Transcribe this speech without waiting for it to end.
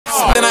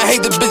then I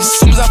hate the bitch as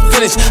soon as I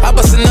finish. I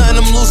bustin'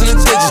 nothing, I'm losing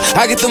the digits.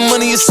 I get the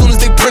money as soon as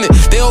they print it.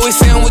 They always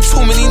say I'm with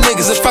too many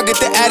niggas. If I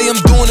get the Addy, I'm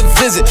doing a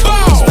visit.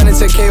 Spending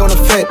 10K on a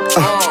fit,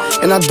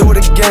 and I do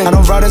it again. I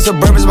don't ride in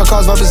Suburbans, my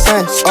car's 5%.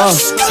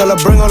 Tell her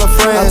bring all her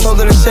friends. I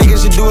told her to shake it,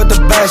 she do it the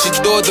best. She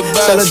do it the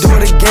best. Tell her do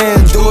it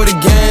again, do it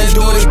again,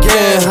 do it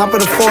again. Hop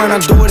in the 4 and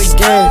I do it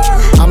again.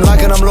 I'm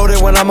locking, I'm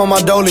loaded when I'm on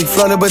my dolly.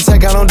 Flooded with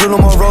tech, I don't do no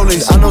more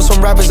rollies. I know some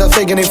rappers that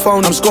faking they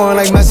phone. I'm scoring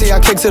like Messi, I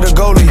kick to the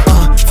goalie.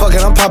 Fuck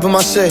it, I'm popping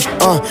my shit.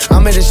 I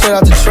made this shit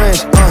out the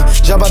trench.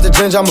 Jump out the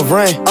drench, I'm a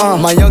rain.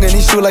 My youngin',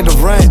 he shoot like the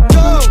rain.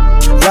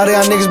 A lot of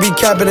y'all niggas be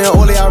capping and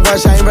only I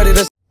rush, I ain't ready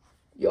to.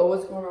 Yo,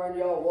 what's going on,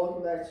 y'all?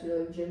 Welcome back to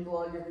the gym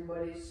vlog,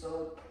 everybody.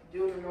 So,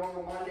 doing a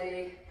normal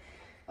Monday.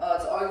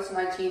 It's August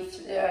 19th.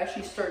 Today I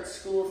actually start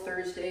school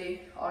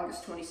Thursday,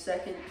 August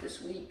 22nd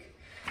this week.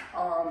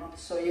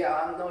 So yeah,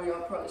 I know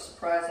y'all probably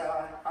surprised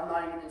how I'm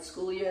not even in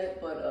school yet,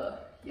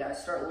 but yeah, I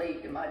start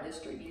late in my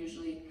district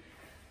usually.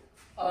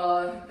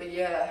 But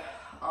yeah,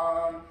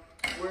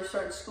 we're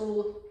starting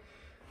school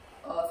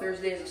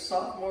Thursday as a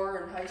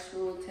sophomore in high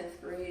school, 10th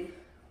grade.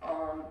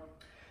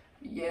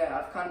 Yeah,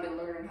 I've kind of been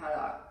learning how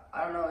to,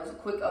 I don't know, as a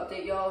quick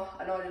update, y'all,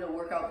 I know I did a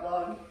workout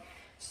vlog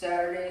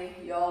Saturday,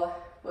 y'all,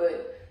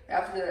 but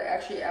after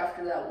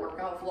that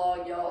workout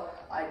vlog, y'all,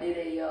 I did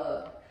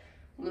a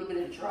little bit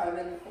of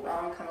driving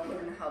around, kind of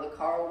learning how the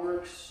car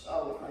works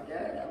with my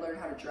dad. I learned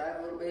how to drive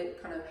a little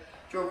bit, kind of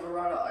drove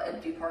around an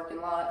empty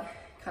parking lot,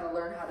 kind of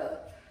learned how to,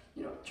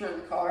 you know, turn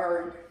the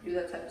car and do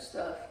that type of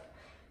stuff.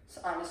 It's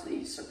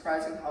honestly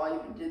surprising how I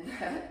even did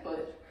that,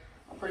 but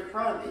I'm pretty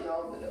proud of it,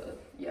 y'all. But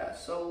yeah,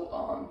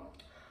 so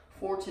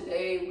for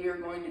today we are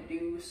going to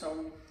do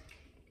some.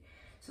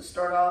 To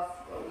start off,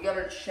 we got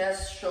our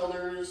chest,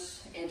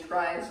 shoulders, and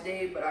tries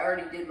day, but I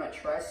already did my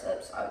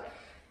triceps.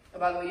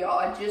 By the way, y'all,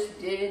 I just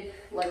did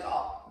like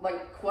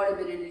quite a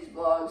bit of these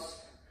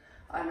vlogs.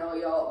 I know,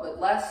 y'all, but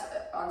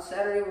on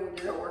Saturday when we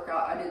did our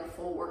workout, I did a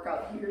full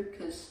workout here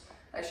because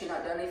I actually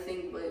not done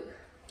anything. But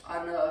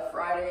on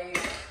Friday,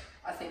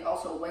 I think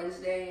also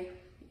Wednesday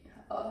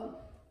and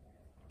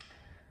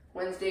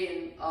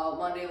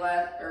Monday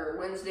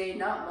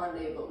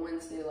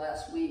Wednesday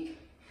last week.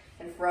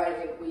 And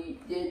Friday, we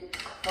did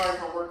part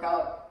of our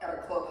workout at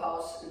our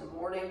clubhouse in the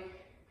morning.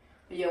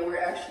 But yeah, we're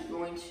actually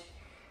going to,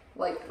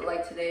 like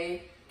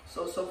today.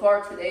 So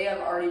far today,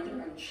 I've already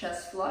done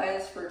chest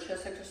flies for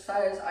chest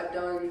exercise. I've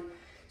done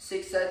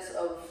 6 sets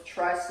of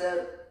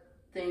tricep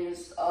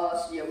things.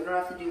 So yeah, we don't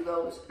have to do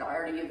those. And I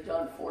already have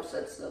done 4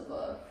 sets of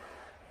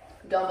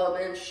dumbbell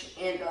bench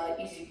and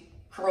easy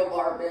curl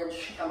bar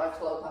bench at my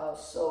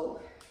clubhouse. So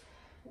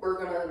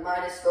we're gonna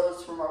minus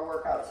those from our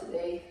workout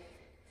today.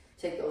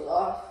 Take those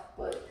off.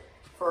 But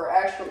for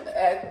our actual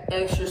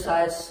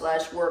exercise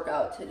 /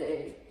 workout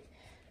today,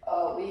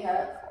 we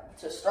have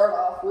to start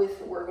off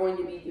with, we're going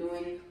to be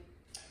doing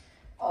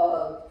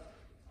 4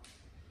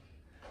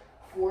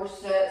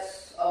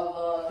 sets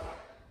of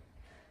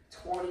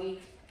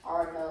 20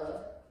 on,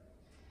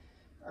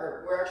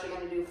 or we're actually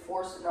going to do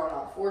 4 sets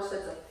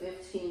of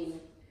 15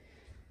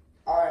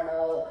 on,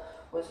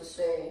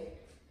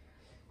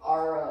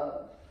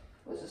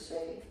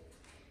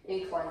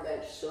 incline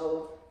bench.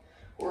 So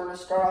we're going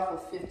to start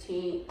off with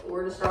 15,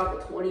 we're going to start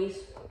off with 20s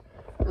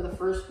for the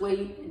first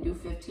weight and do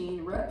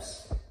 15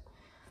 reps.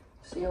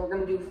 So yeah, we're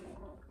going to do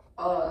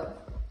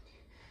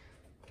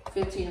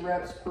 15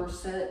 reps per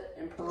set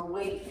and per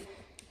weight.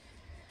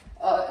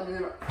 And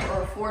then for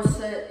our 4th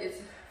set,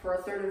 for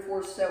our 3rd and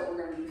 4th set, we're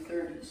going to do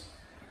 30s.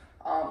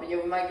 But yeah,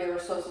 we might give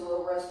ourselves a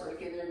little rest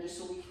break in there just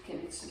so we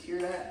can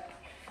secure that.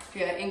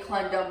 Yeah,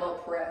 incline dumbbell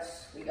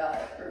press, we got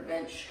it, or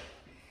bench,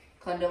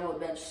 incline dumbbell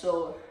bench.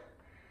 So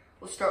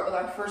we'll start with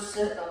our first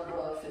set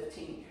of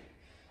 15.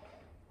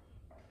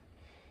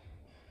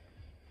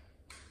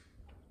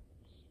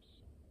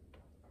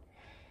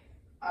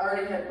 I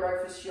already had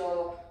breakfast,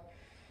 y'all.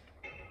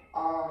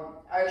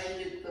 I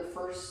actually did the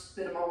first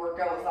bit of my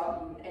workout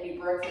without any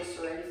breakfast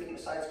or anything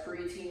besides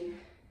creatine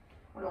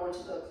when I went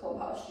to the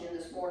clubhouse gym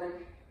this morning.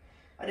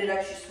 I did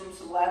actually swim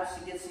some laps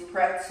to get some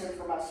practice in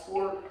for my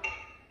sport,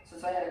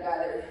 since I had a guy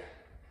there,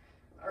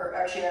 or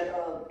actually I had,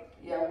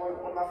 one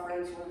of my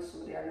friends,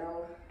 somebody I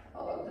know,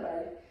 that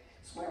I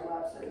swam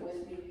laps there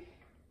with me.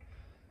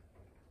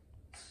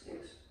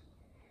 6,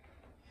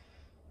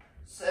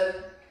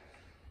 7,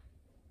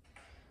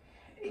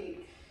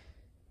 8,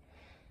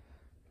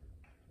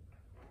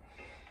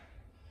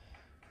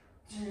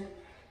 10,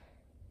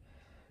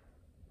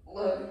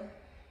 11,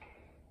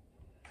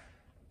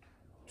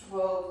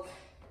 12,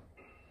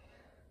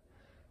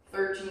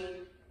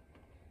 13,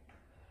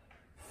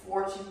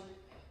 14,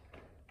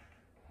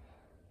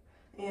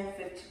 and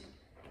 15.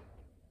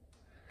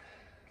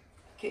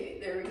 Okay,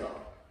 there we go.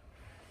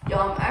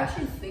 Y'all, I'm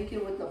actually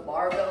thinking with the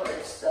barbell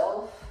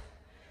itself,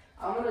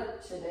 I'm gonna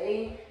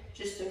today,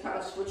 just to kind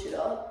of switch it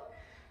up,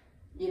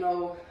 you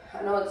know,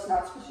 I know it's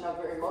not switching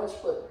up very much,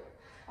 but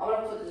I'm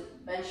gonna put this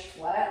bench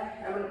flat,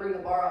 and I'm gonna bring the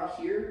bar out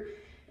here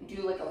and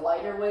do like a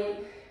lighter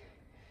weight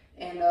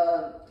and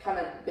kind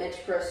of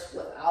bench press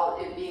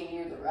without it being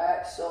near the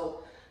rack.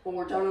 So when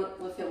we're done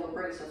with it, we'll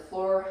bring it to the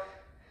floor,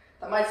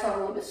 That might sound a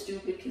little bit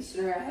stupid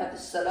considering I have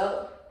this set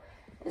up.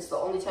 It's the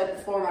only type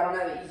of form. I don't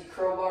have an easy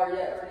crowbar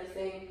yet or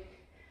anything.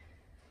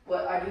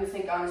 But I do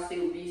think honestly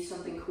it would be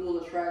something cool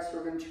to try, so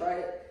we're gonna try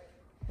it.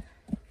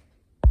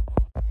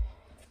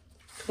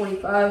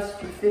 25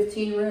 through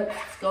 15 reps,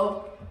 let's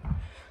go.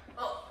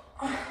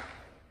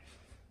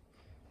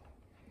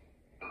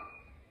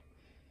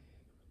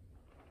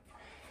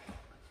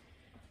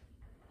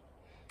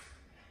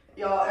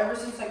 Y'all, ever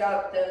since I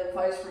got the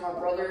advice from my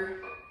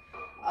brother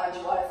on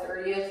July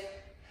 30th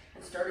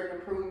and started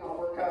improving my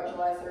workout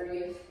July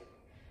 30th,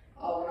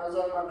 when I was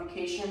on my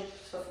vacation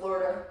to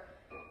Florida,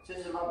 to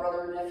visit my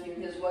brother and nephew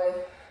and his wife,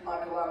 I'm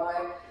not gonna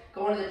lie,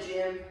 going to the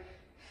gym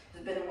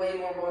has been way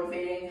more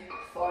motivating,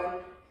 fun,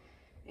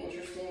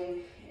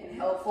 interesting, and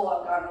helpful.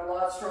 I've gotten a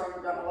lot stronger,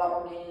 gotten a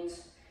lot more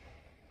gains.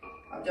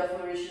 I've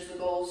definitely reached the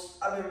goals.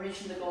 I've been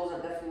reaching the goals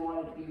I definitely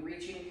wanted to be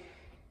reaching.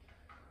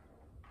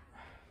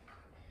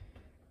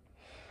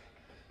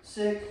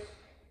 6,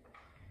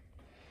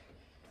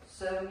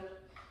 7,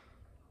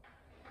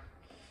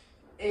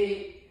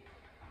 8,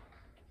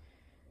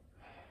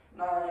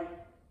 9,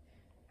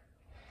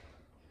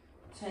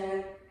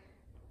 10,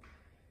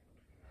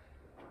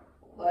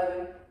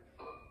 11,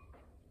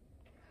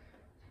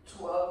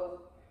 12,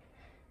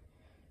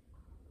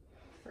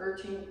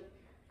 13,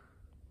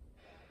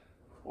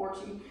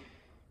 14,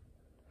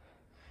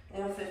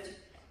 and 15.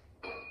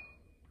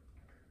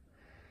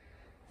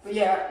 But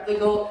yeah, the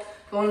goal,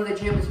 going to the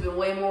gym has been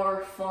way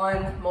more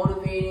fun,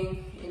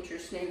 motivating,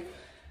 interesting,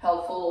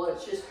 helpful.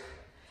 It's just,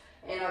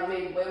 and I've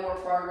made way more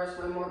progress,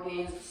 way more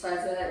gains.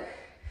 Besides that,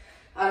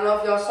 I don't know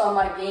if y'all saw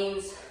my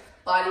gains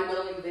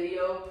bodybuilding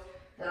video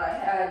that I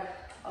had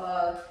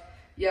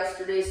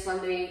yesterday,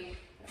 Sunday,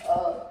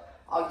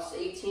 August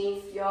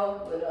 18th,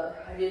 y'all.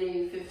 But I did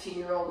a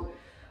 15-year-old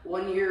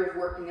 1 year of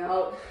working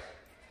out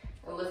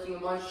and lifting a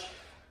bunch.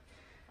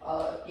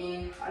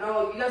 Gain. I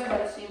know you guys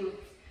might have seen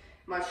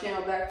my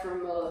channel back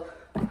from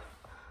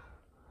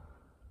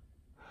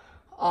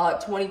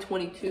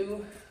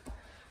 2022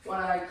 when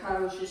I kind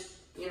of was just,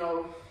 you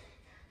know,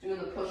 doing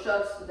the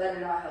push-ups, but that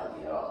did not help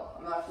me at all.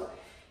 I'm not,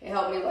 it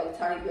helped me like a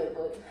tiny bit,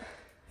 but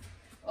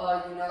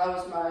you know, that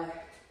was my,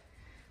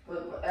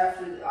 but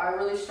after I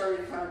really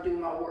started kind of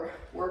doing my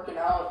working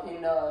out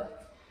in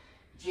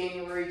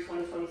January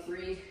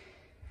 2023,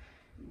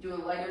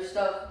 doing lighter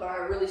stuff, but I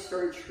really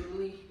started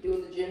truly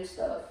doing the gym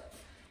stuff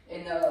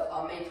in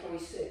on May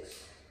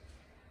 26th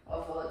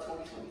of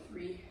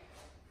 2023.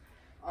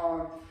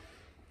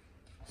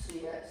 So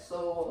yeah,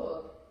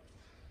 so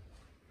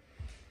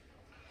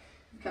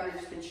kind of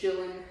just been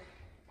chilling,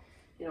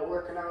 you know,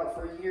 working out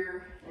for a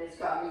year, and it's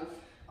got me,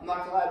 I'm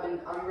not gonna lie,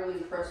 I'm really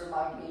impressed with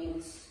my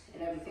gains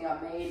and everything I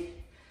made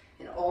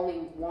in only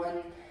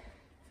 1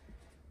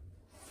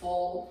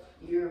 full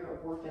year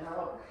of working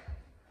out.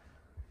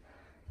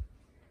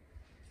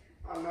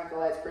 I'm not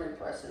gonna lie, it's pretty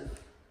impressive.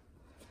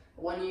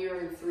 1 year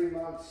and 3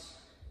 months,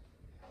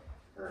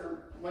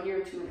 or 1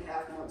 year and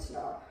 2.5 months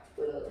now,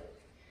 but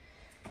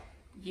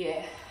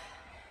yeah,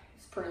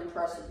 it's pretty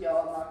impressive,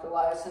 y'all. I'm not gonna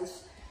lie.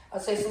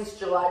 I'd say since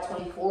July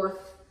 24th,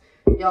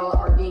 y'all,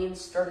 our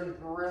gains started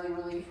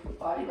really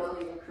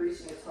bodybuilding,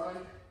 increasing a ton.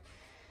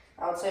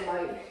 I would say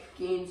my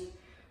gains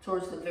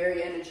towards the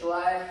very end of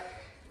July,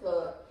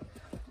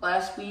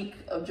 last week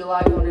of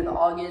July going into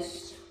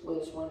August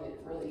was when it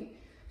really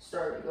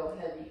started to go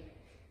heavy.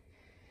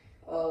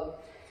 But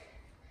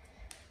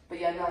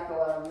yeah, I'm not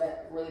gonna lie,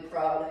 I'm really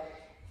proud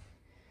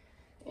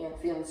and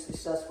feeling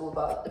successful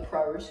about the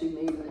progress we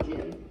made in the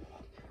gym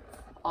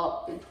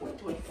up in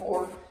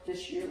 2024.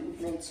 This year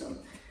we've made some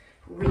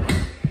really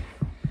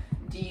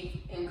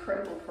deep,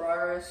 incredible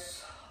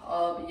progress.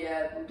 But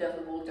yeah, we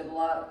definitely worked up a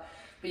lot.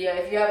 But yeah,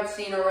 if you haven't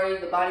seen already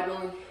the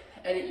bodybuilding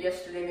edit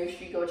yesterday, make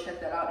sure you go check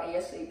that out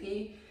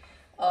ASAP.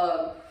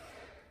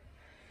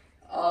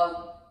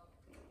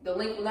 The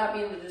link will not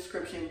be in the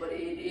description, but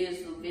it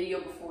is the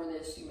video before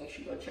this, so you make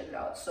sure you go check it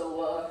out.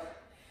 So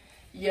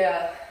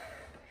yeah,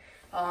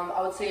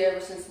 I would say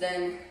ever since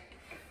then,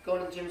 going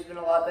to the gym has been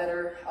a lot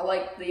better. I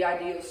like the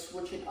idea of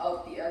switching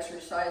up the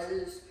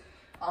exercises.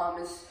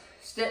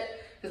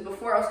 Because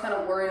before I was kind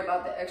of worried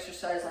about the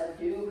exercise I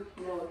do.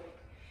 You know,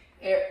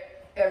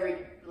 every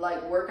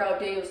like workout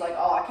day was like,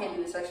 oh, I can't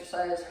do this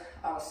exercise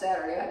on a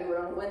Saturday. I do it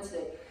on a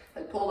Wednesday,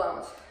 like pull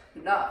downs.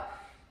 Not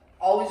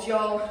always,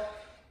 y'all.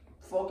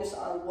 Focus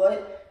on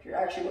what you're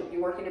actually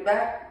working the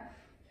back.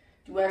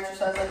 Do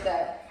exercise like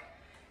that.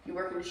 You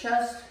working the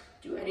chest.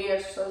 Do any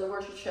exercise that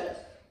works your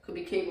chest. Could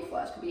be cable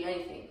flies. Could be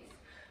anything.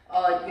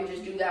 You can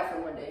just do that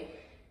for one day.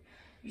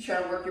 You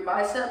try to work your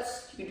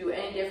biceps. You can do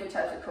any different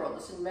types of curl. It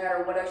doesn't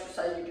matter what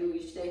exercise you do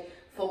each day.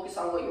 Focus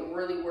on what you're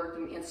really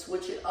working and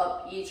switch it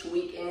up each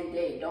week and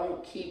day.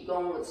 Don't keep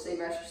going with the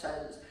same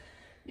exercises.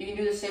 You can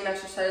do the same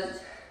exercises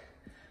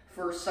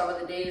for some of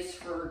the days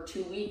for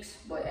 2 weeks,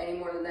 but any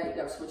more than that, you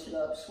gotta switch it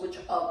up. Switch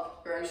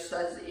up your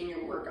exercises in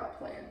your workout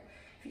plan.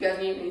 If you guys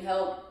need any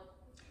help,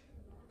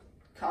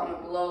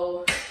 comment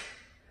below.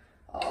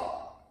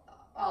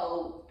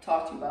 I'll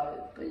talk to you about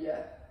it. But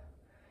yeah,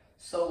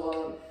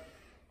 so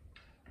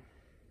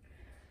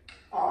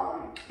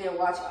and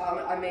watch.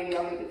 Maybe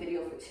I'll make a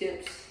video for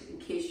tips in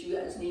case you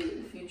guys need it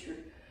in the future.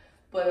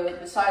 But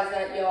besides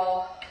that,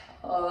 y'all,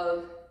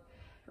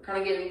 we're kind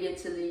of getting to get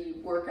to the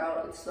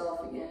workout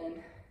itself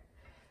again.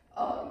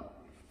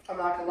 I'm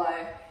not gonna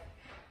lie,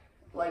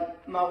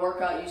 like my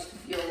workout used to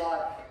feel a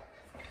lot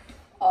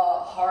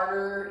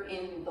harder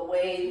in the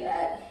way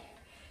that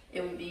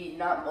it would be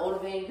not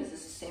motivating because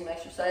it's the same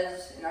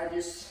exercises, and I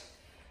just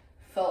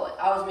felt like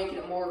I was making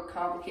it more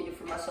complicated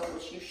for myself,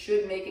 which you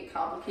should make it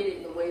complicated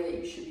in the way that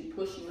you should be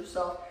pushing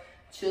yourself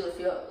to the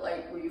feel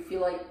like where you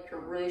feel like you're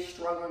really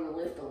struggling to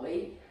lift a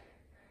weight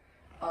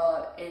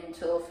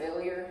until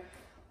failure.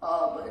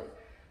 But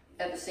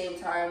at the same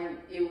time,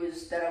 it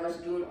was that I was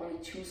doing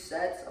only 2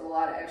 sets of a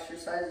lot of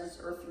exercises,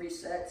 or 3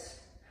 sets,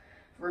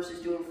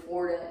 versus doing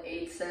 4 to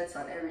 8 sets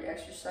on every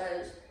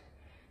exercise.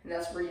 And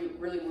that's where you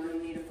really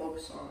need to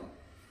focus on,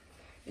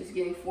 is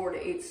getting 4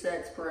 to 8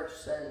 sets per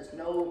exercise.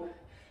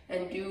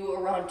 And do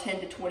around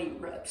 10 to 20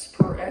 reps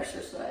per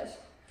exercise.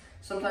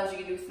 Sometimes you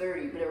can do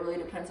 30, but it really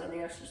depends on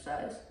the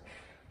exercise.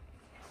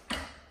 I'm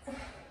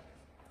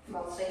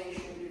not saying you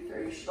shouldn't do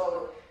 30, you should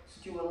always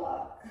do a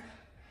lot.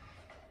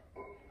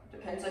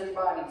 Depends on your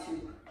body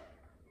too.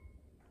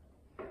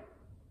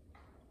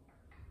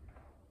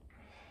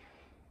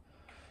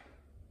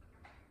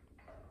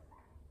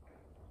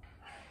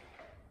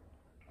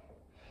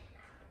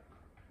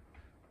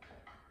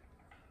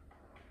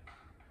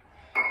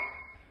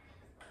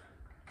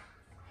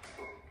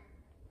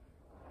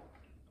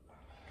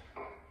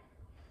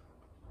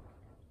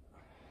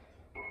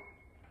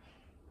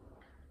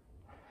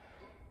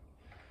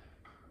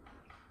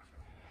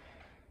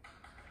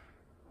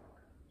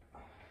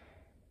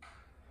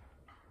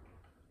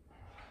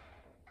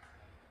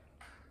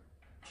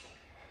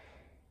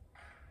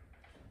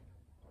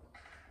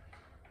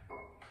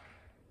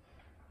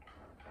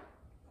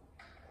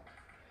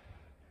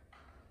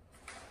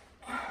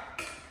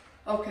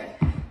 Okay,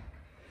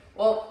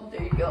 well,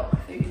 there you go.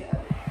 There you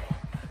have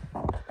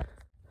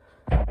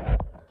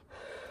it.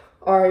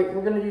 All right,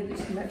 we're gonna do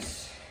this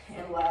next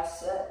and last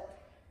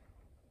set.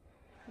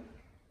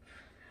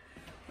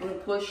 I'm gonna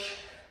push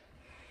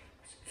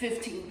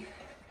 15.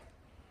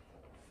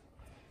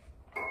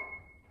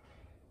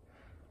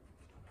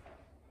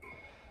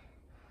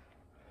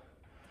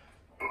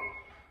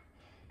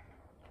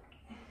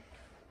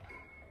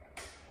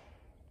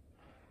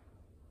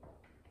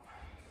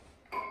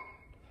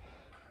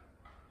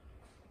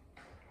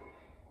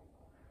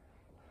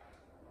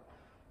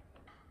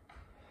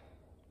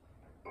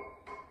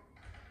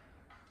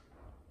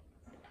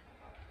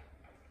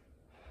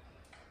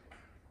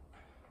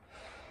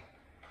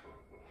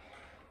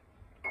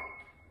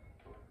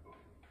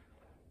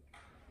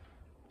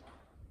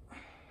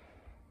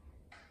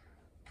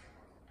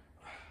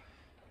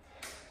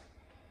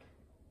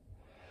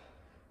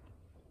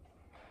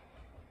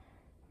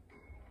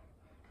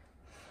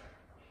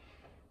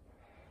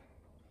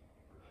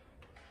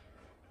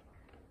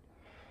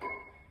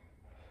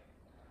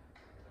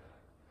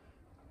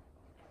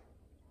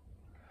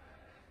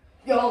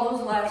 Y'all,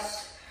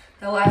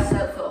 that last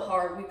set felt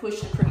hard. We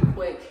pushed it pretty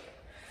quick.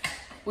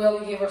 We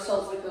only gave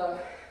ourselves like a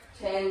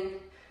 10,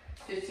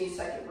 15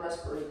 second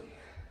rest break.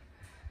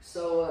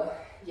 So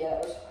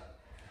yeah, it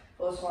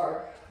was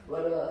hard,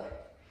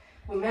 but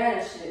we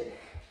managed it.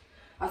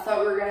 I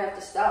thought we were gonna have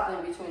to stop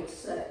in between the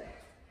set.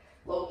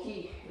 Low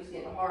key, it was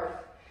getting hard.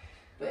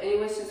 But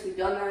anyway, since we've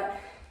done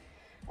that,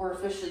 we're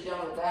officially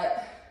done with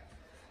that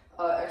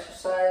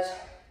exercise.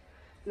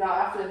 Now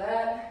after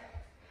that,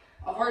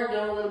 I've already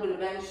done a little bit of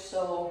bench,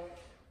 so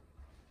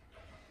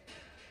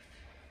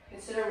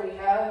considering we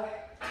have,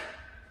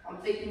 I'm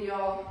thinking,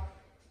 y'all,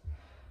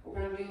 we're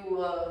gonna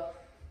do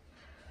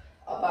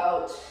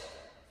about,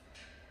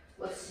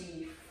 let's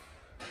see,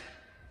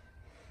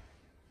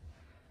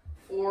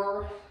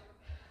 4.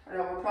 I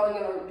don't know, we're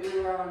probably gonna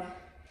do around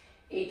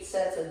 8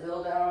 sets of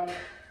build down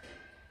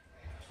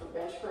for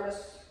bench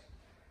press.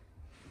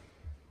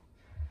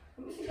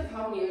 Let me think of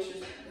how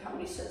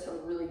many sets I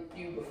would really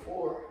do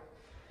before.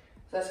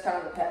 That's kind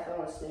of the path I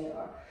want to stay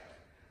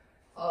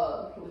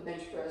on with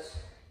bench press.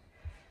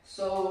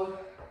 So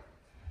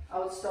I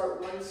would start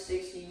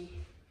 160,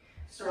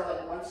 start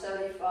like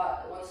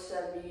 175,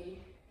 170.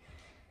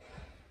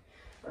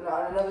 Or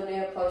not, another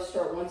day I'd probably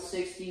start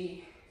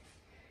 160,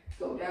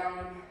 go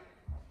down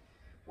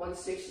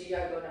 160,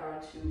 I go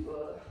down to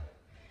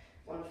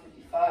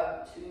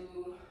 155,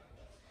 2.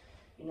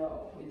 You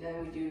know, then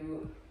we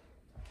do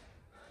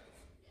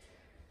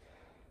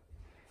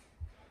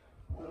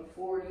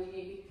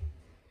 140.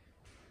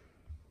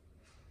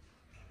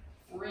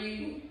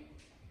 3,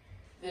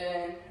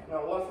 then, no,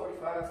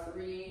 145,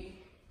 3,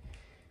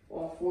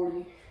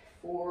 140,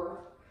 4,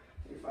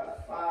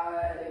 35,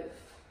 5,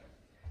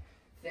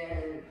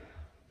 then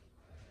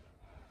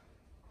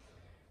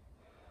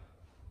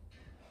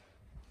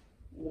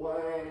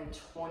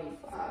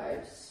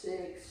 125,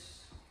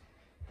 6,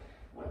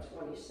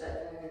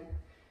 127,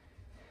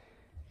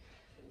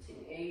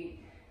 15, 8.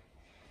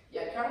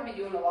 Yeah, kind of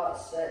be doing a lot of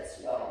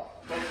sets, y'all.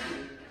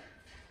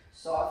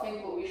 So I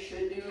think what we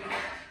should do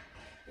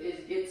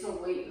is get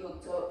some weight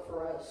hooked up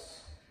for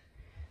us.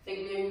 I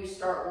think maybe we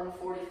start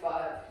 145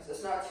 because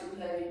that's not too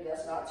heavy,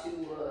 that's not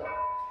too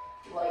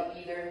light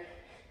either.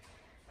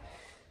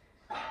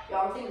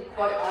 Y'all, I'm thinking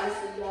quite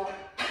honestly, y'all.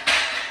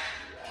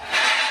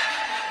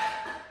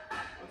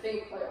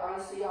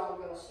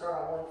 I'm gonna start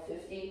on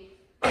 150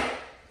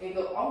 and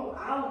go. Oh,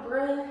 ow,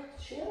 bruh,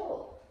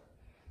 chill.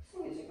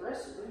 This thing is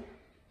aggressive, bruh.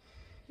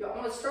 Yo, I'm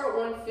gonna start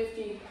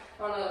 150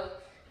 on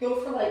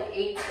go for like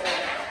 8 to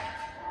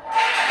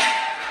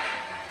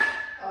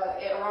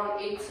around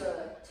 8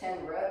 to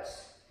 10 reps.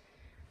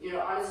 You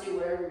know, honestly,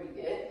 whatever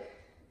we get,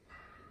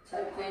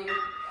 type thing.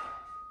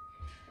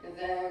 And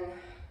then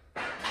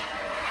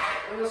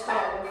we're gonna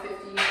start at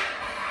 150,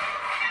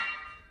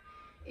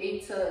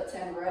 8 to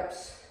 10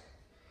 reps.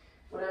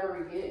 Whatever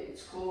we get,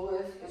 it's cool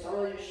with. Because I'm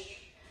really just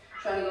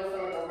trying to go for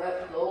like a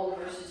rep goal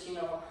versus, you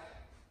know,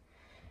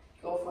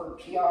 go for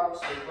PRs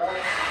or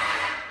reps.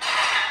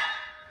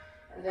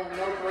 And then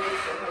no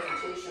breaks or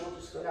hesitation, we'll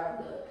just go down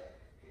to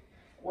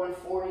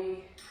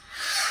 140.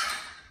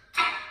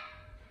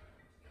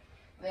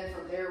 Then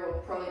from there, we'll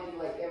probably do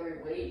like every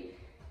weight.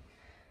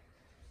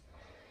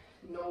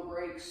 No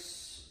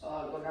breaks,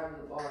 go down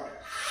to the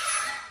bar.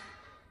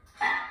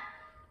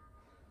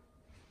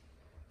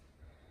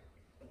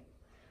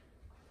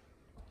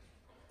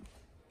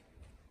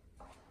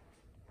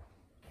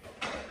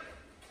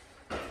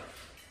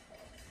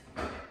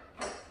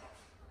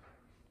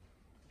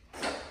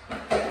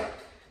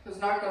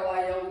 Not gonna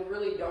lie, yo, we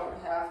really don't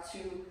have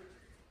to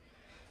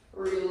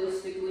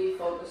realistically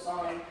focus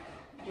on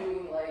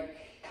doing like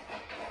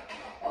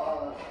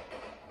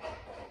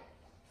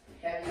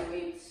heavy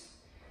weights.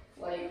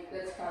 Like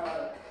that's kind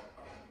of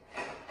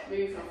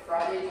maybe for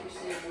Fridays we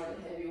save more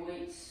the heavy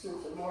weights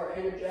since I'm more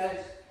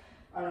energized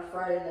on a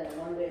Friday than a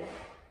Monday.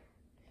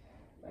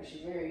 I'm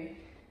actually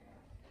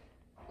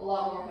a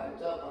lot more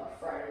hyped up on a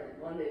Friday than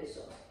Monday,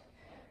 so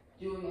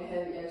doing a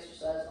heavy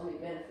exercise only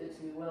benefits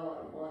me well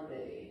on a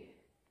Monday.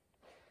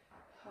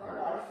 Or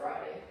not a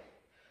Friday.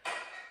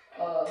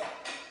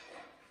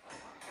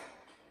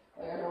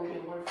 Like I know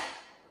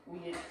we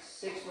did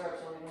 6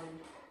 reps on one.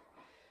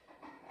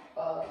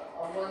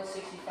 On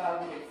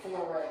 165 we did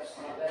 4 reps,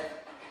 not bad.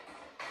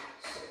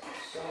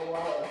 So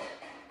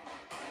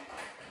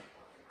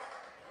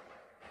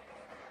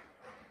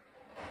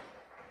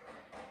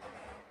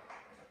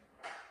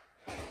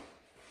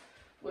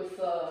with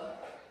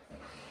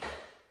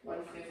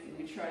 150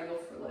 we try to go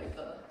for like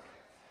a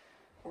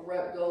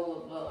rep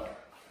goal of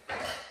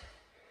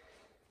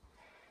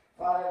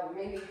 5,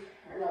 maybe,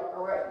 or no, a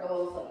rep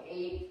goal of like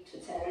 8 to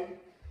 10.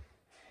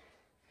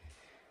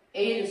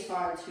 8 is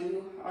fine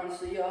too,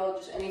 honestly, y'all.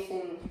 Just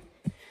anything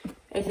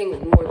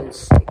with more than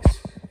 6.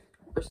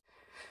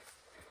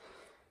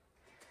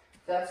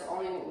 That's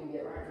only what we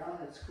get right now.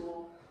 That's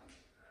cool.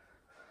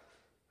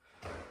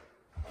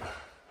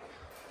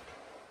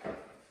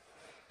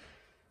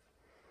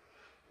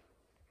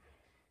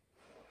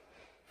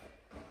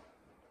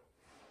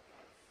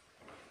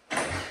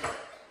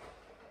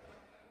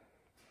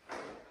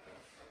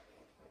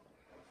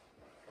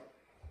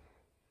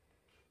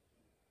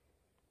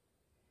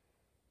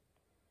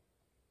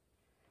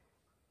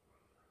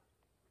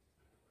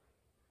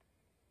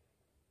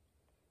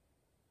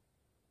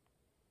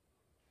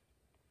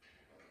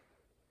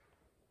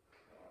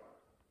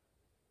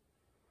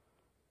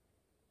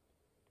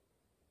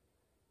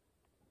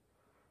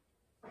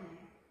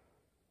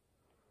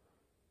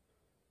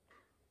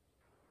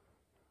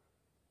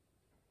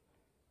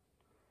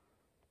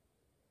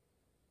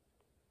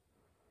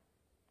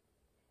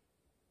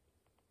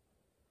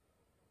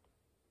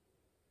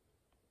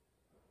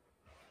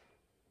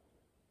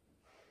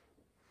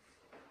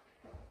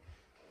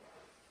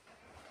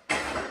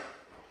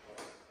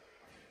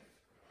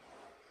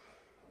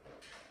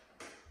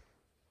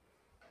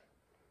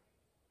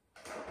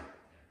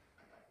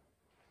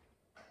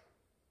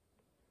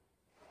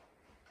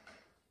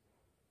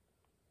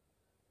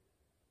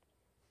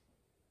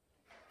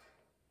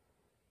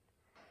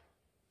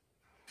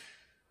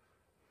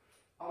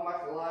 I'm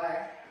not gonna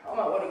lie, I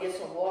might want to get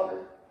some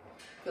water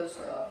because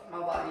my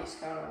body's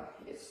kind of,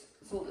 it's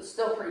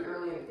still pretty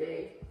early in the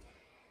day.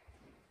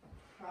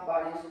 My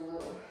body's a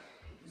little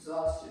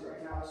exhausted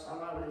right now, so I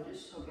might want to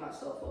just hook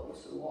myself up with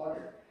some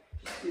water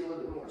just to be a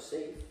little bit more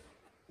safe.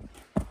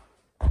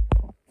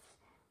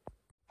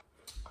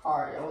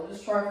 Alright, y'all, we'll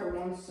just try for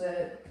one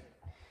set.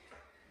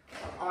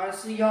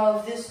 Honestly, y'all,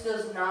 if this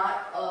does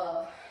not,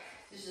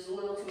 this is a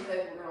little too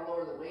heavy, we're going to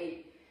lower the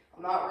weight.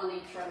 I'm not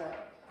really trying to,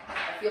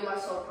 I feel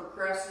myself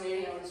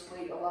procrastinating on this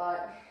weight a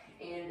lot,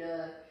 and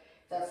if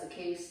that's the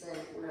case, then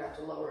we're going to have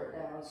to lower it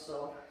down.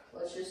 So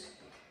let's just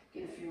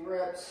get a few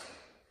reps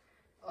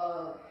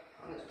on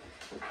this.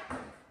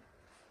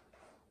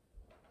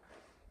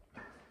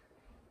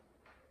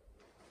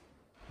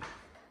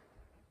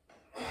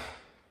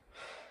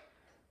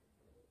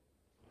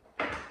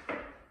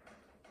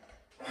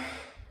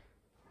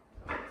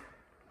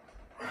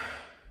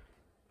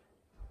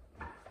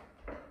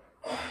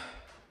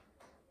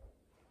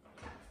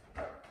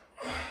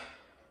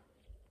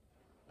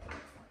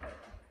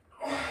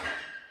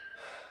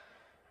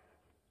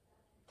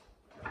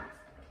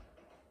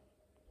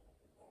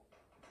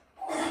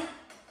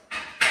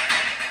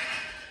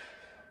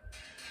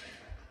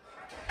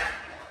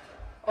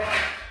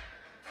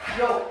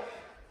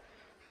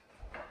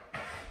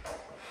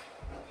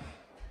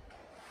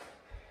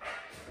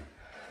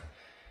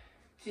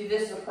 See,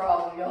 this is the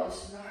problem, y'all.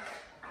 This is not.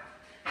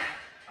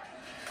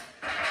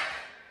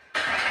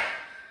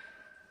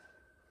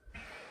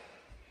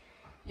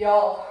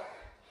 Y'all,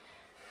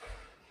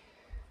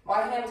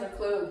 my hands are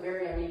clearly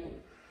very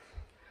uneven.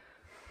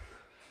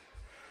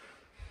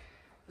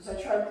 As I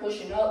tried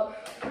pushing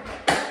up,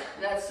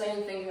 that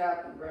same thing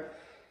happened, bro.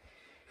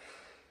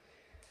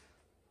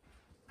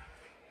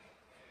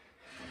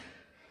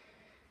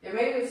 Yeah,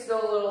 maybe it's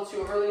still a little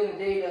too early in the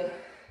day to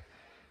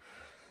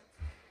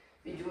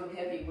be doing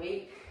heavy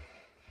weight.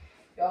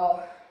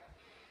 Y'all,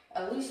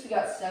 at least we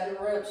got 7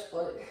 reps,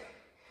 but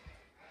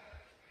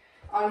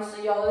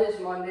honestly, y'all, it is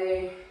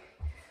Monday.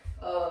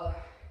 A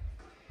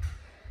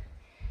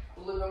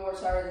little bit more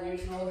tired than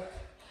usual.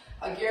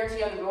 I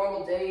guarantee on a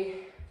normal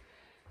day,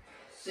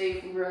 say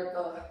if we were at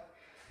the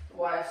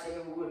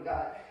YFCA, we would have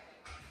got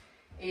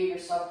 8 or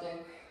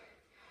something.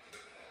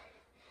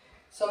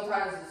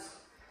 Sometimes it's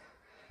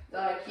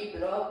that I keep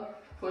it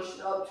up, push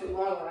it up too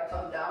long. When I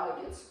come down,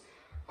 it gets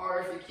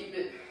hard if you keep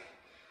it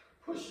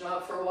pushing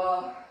up for a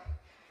while.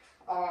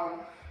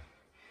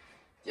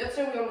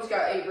 Yesterday we almost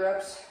got 8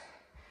 reps.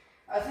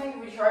 I think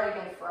if we tried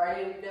again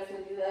Friday, we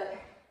definitely do that.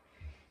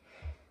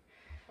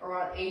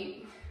 Around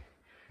 8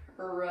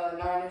 or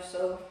 9 or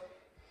so.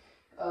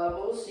 But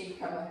we'll see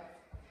kind of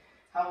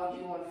how we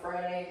do on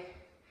Friday.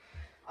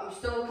 I'm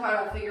still kind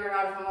of figuring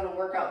out if I'm going to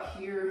work out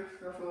here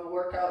or if I'm going to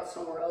work out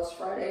somewhere else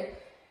Friday.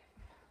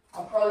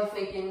 I'm probably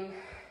thinking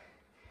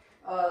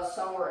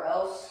somewhere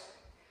else.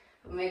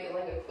 Make it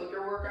like a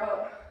quicker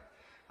workout.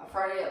 On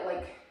Friday at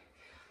like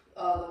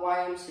the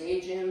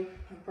YMCA gym.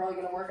 I'm probably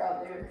going to work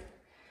out there.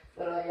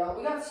 But y'all,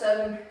 we got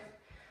 7,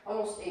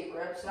 almost 8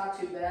 reps, not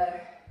too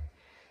bad.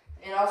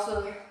 And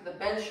also the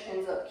bench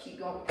ends up keep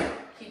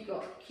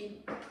so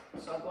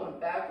I'm going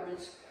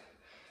backwards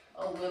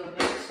a little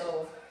bit,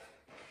 so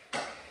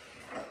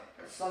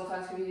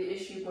sometimes can be the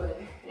issue, but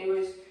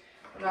anyways,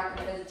 we're not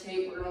gonna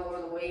hesitate, we're gonna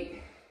lower the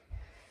weight.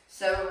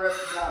 7 reps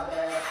is not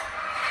bad.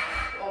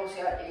 We almost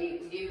got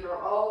 8. We gave it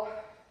our all.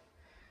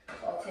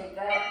 So I'll take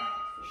that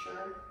for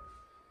sure.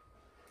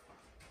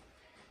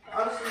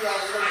 Honestly, y'all,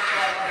 we're gonna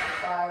slide back to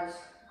 5s.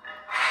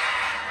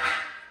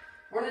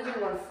 We're gonna do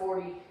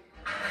 140.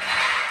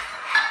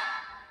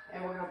 And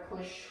we're gonna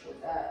push with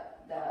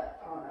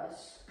that on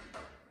us.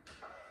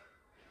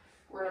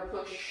 We're gonna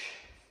push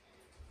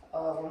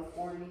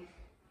 140.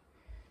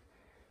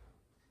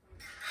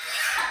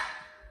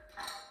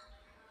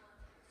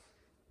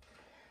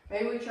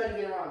 Maybe we try to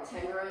get around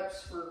 10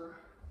 reps for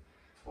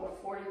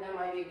 140. That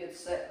might be a good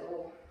set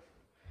goal,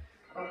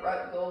 or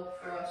right goal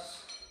for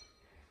us.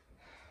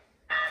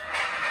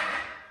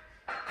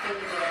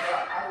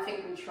 I think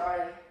we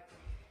try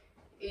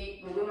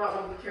 8, but we might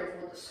want to be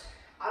careful with this.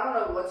 I don't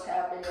know what's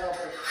happened though,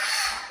 but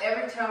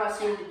every time I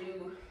seem to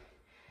do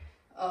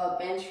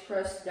bench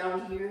press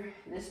down here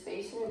in this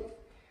basement,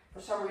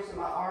 for some reason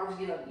my arms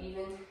get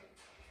uneven,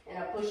 and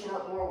I'm pushing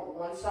up more with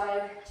one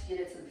side to get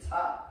it to the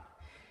top,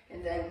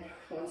 and then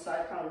one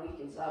side kind of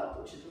weakens out,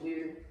 which is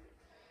weird.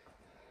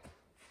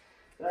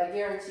 But I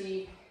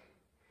guarantee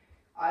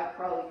I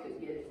probably could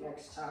get it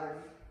next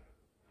time.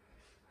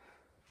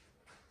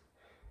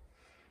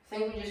 I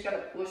think we just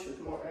gotta push with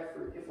more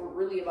effort if we're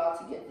really about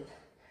to get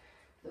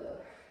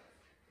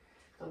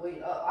the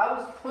weight up. I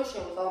was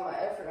pushing with all my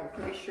effort, I'm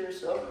pretty sure,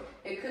 so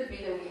it could be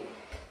the me.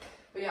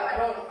 But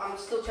yeah, I'm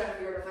still trying to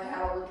figure out if I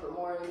had a little bit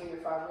more in me,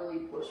 if I really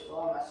pushed with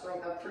all my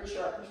strength. I'm pretty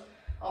sure I pushed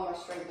all my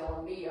strength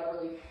on me.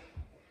 I'm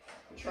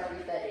trying to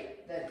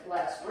get that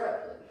last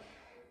rep, but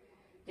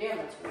damn,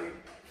 that's weird.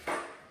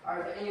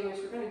 Alright, but anyways,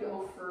 we're gonna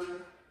go for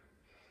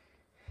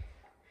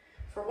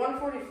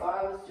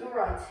 145, let's do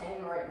around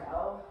 10 right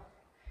now.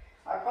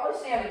 I'd probably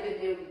say on a good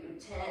day we could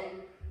do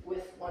 10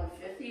 with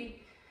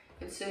 150,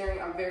 considering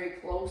I'm very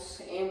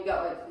close, and we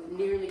got like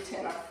nearly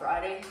 10 on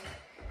Friday.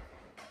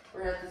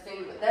 We're gonna have to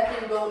think, but that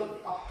didn't go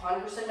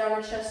 100%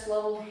 down to chest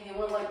level. It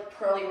went like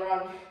probably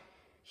around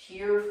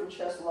here from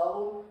chest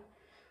level,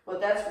 but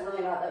that's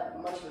really not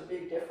that much of a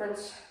big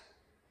difference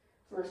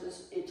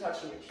versus it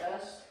touching your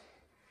chest.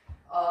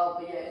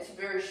 But yeah, it's a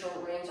very short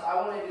range. I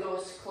wanted to go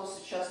as close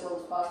to chest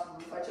level as possible.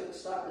 If I took the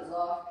stoppers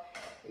off,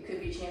 it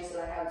could be a chance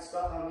that I had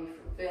stuck on me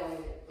from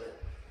failing it,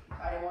 but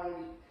I didn't want to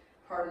be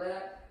part of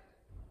that.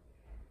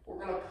 We're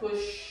gonna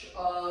push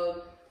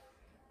around,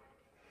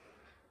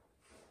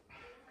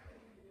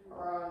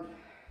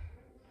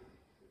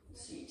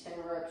 let's see, 10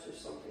 reps or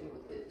something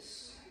with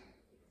this.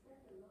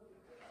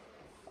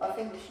 I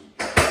think we should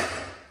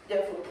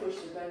definitely push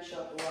the bench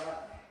up a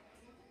lot.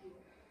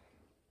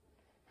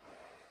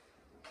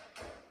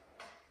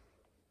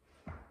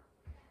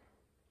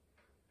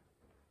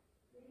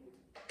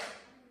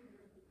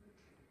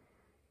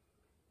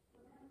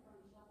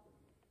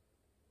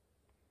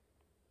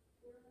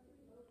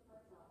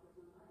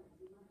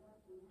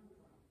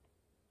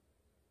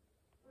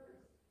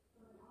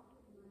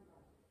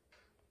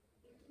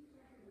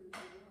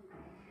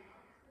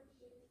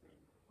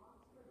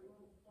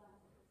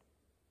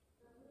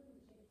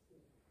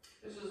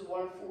 This is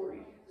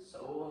 140,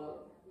 so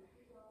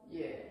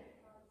yeah.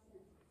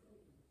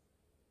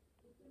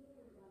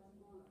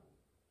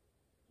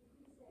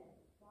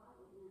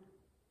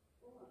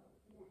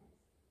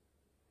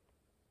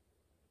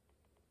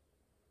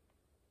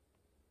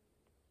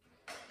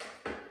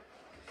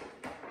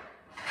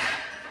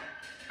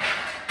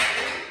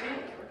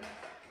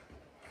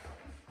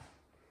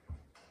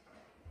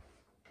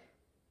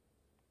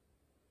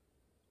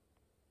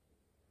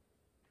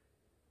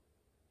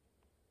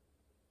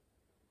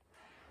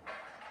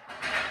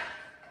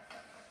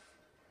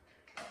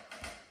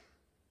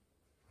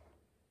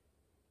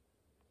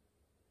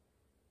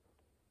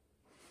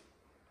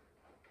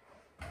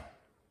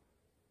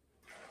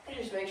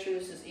 just make sure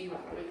this is even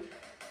weight.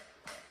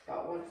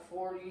 About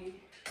 140.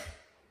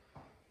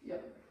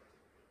 Yep.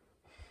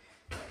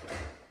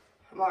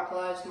 I'm not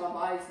gonna lie, my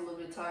body's a little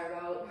bit tired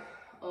out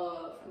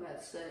from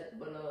that set,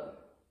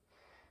 but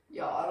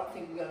y'all, I don't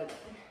think we gotta.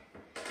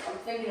 I'm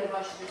thinking if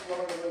I should just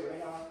lower the weight right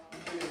now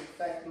due to the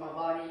fact that my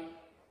body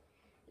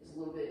is a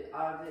little bit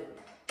out of it.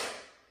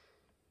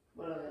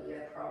 But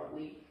yeah,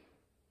 probably.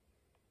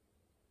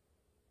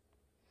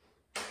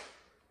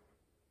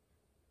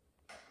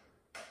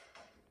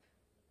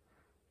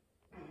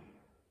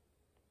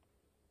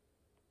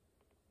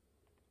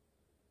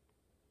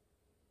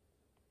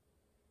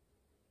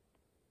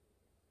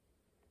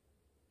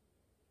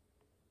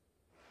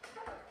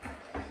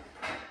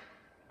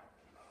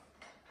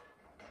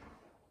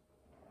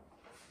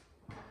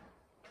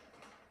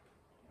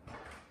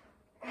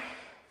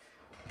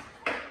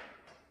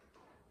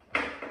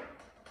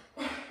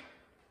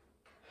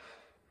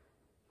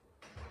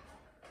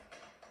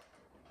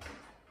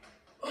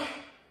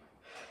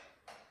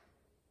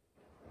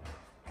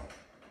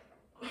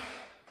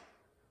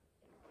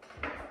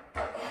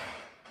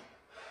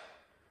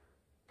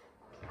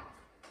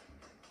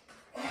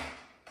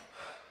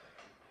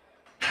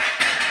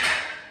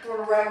 I'm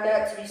gonna rack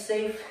that to be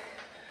safe.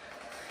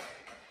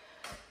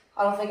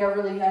 I don't think I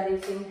really had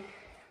anything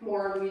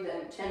more in me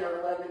than 10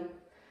 or 11.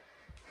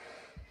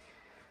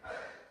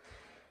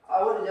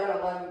 I would have done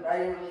 11, but I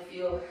didn't really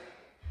feel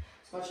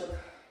as much of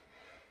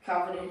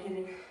confident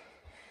hitting.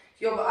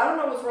 Yo, but I don't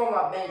know what's wrong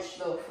with my bench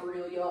though, for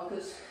real, y'all,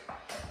 because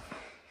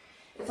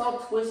it's all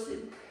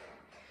twisted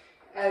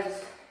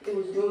as it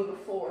was doing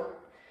before.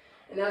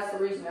 And that's the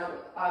reason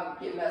I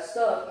get messed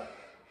up,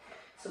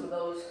 some of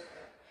those.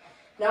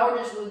 Now we're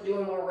just really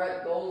doing more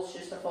rep goals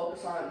just to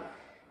focus on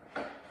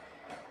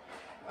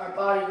our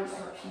body versus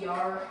our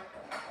PR,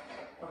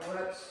 our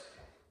reps.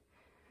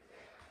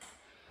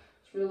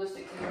 It's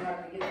realistic because we're not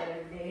going to get that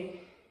every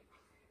day.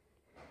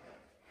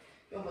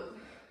 Yo, but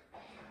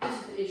this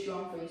is the issue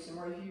I'm facing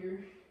right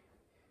here.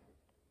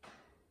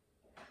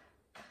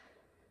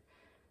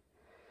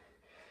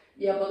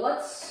 Yeah, but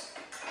let's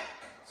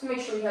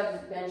make sure we have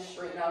this bench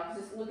straight now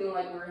because it's looking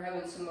like we're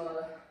having some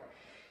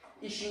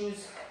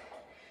issues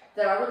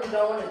that I really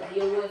don't want to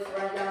deal with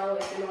right now,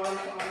 if you know what I'm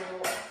talking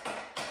about.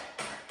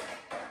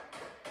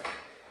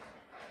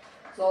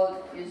 So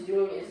all it is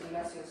doing is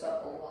messing us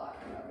up a lot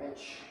on our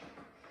bench.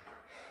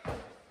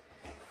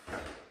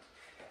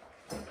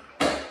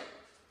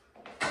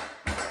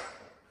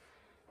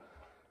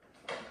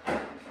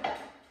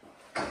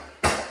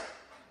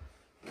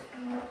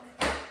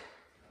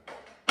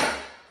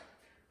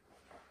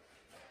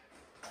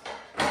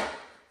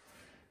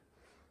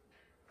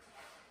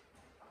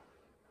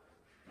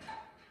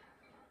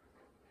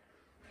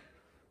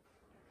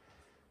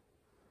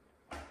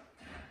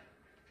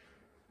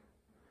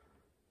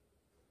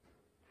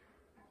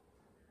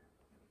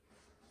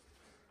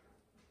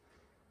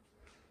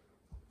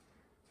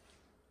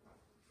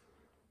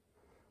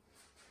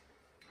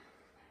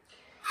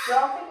 So I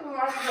think we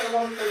might go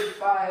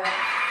 135.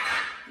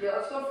 Yeah,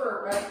 let's go for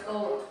a rep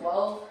goal of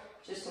 12,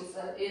 just since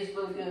that is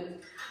really good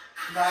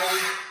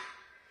value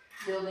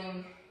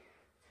building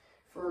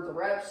for the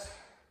reps.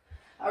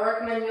 I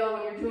recommend y'all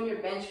when you're doing your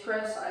bench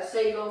press, I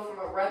say go from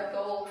a rep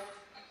goal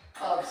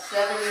of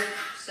 7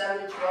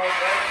 to 12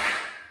 reps.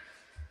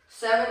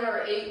 7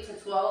 or 8 to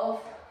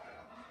 12.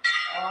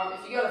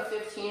 If you got a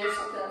 15 or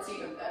something, that's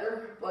even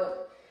better.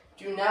 But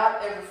do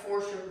not ever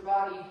force your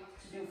body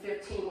to do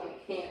 15 when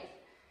it can't.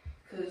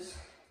 Because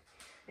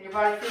when your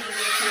body physically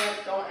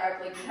can't, don't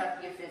act like you have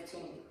to get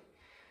 15.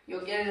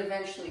 You'll get it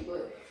eventually,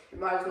 but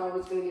your body's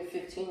always going to get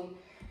 15.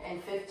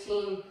 And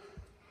 15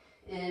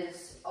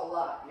 is a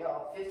lot,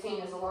 y'all.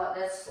 15 is a lot.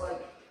 That's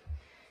like,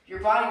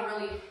 your body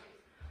really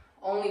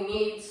only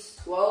needs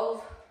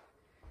 12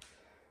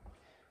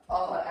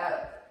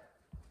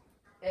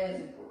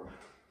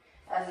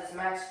 as its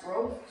max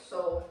growth.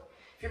 So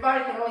if your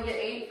body can only get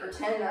 8 or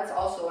 10, that's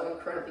also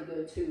incredibly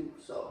good too.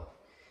 So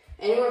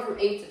anywhere from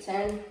 8 to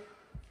 10,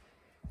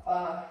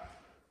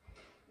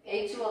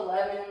 8 to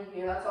 11,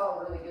 you know, that's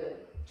all really good.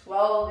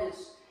 12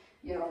 is,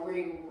 you know,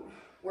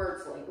 where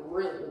it's like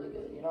really, really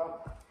good, you know.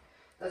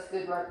 That's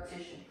good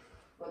repetition.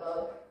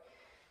 But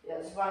yeah,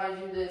 that's why I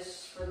do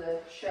this for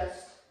the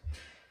chest.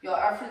 Yo,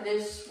 after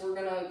this, we're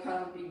gonna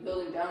kind of be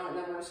building down, and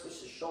then we're gonna switch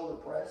to shoulder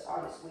press,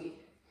 honestly.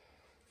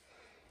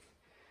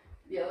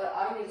 Yeah,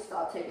 I need to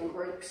stop taking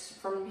breaks.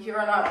 From here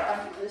on out,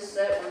 after this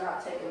set, we're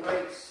not taking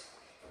breaks.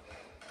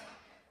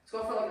 Let's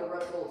go for like a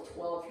rep goal of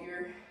 12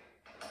 here.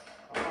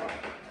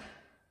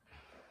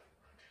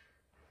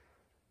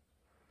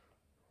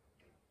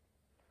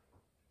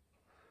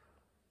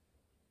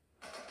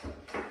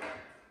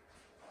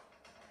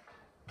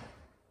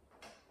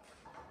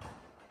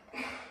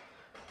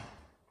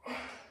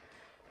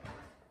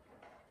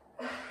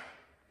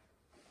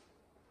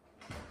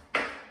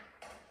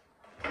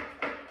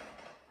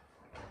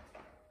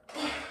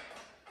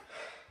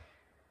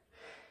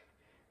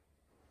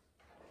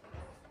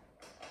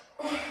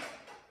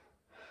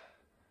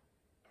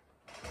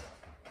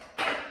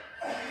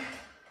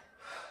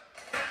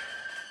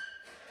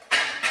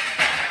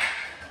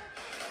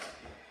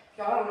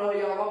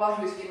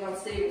 body was getting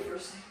unstable for a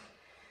second.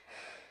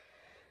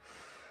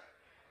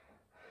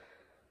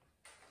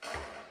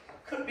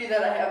 Could be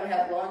that I haven't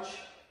had lunch.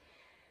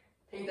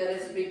 I think that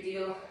is a big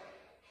deal.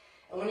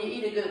 And when you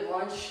eat a good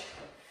lunch,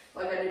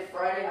 like I did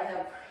Friday, I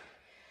have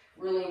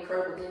really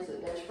incredible things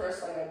at bench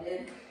press like I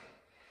did.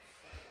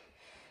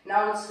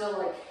 Now it's still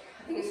like,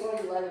 I think it's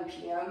only 11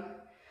 p.m.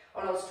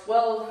 Oh no, it's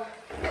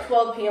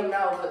 12 p.m.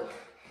 now, but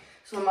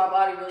so my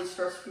body really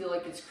starts to feel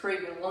like it's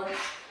craving lunch.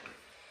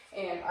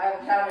 And I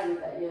haven't had any of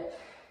that yet.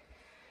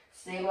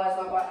 Stabilize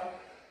my body.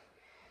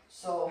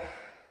 So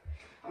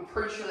I'm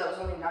pretty sure that was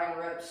only 9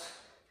 reps.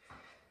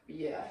 But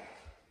yeah.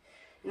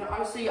 You know,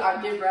 honestly,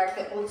 I did rack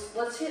that.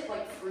 Let's hit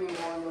like 3 more and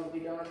then we'll be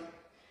done.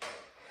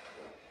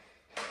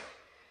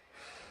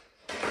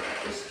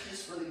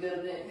 Just for the good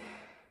of it.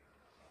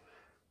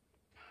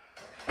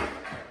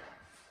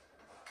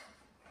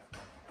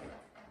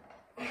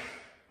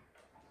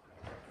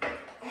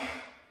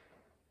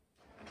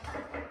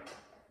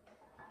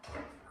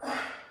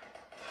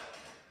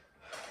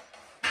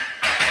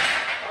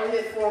 I'll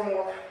hit 4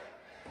 more.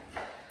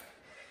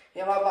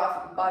 Yeah, my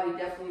body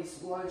definitely needs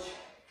some lunch.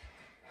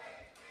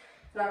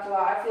 Not gonna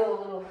lie, I feel a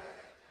little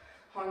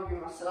hungry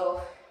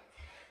myself,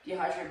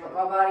 dehydrated, but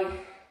my body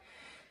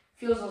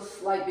feels a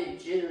slight bit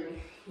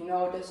jittery. You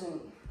know, it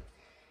doesn't,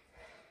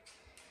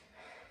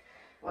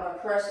 when I'm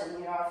pressing,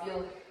 you know, I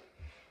feel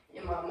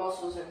in my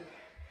muscles and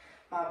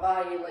my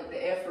body, like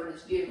the effort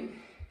is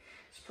giving.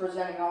 It's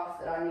presenting off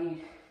that I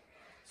need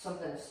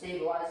something to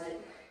stabilize it.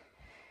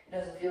 It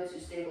doesn't feel too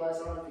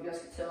stabilized. I don't know if you guys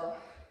can tell.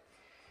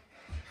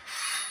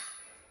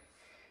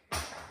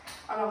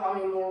 I don't know how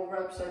many more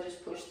reps I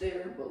just pushed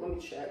there, but let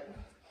me check.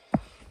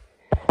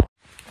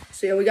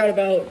 So yeah, we got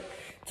about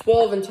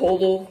 12 in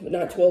total, but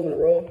not 12 in a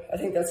row. I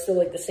think that's still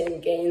like the same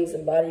gains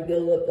and body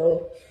buildup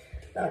though.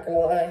 Not gonna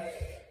lie.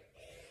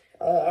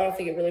 I don't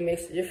think it really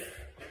makes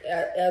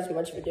as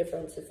much of a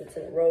difference if it's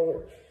in a row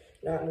or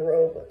not in a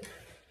row, but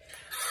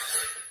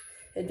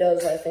it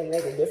does, I think,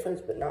 make a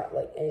difference, but not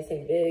like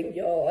anything big,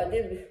 y'all.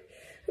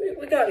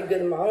 We got a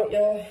good amount,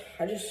 y'all.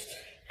 I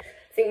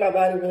think my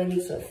body really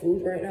needs some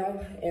food right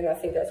now, and I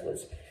think that's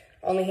what's,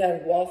 I only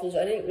had waffles.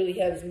 I didn't really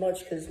have as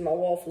much because my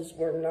waffles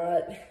were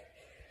not,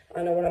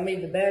 I know when I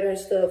made the batter and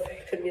stuff,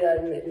 it could be that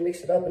I didn't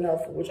mix it up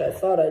enough, which I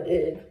thought I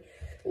did.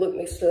 Look,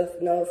 mixed it up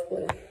enough,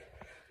 but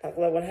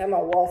when I had my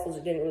waffles,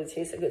 it didn't really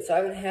taste that good. So I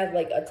haven't had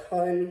like a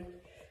ton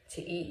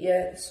to eat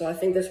yet, so I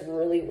think that's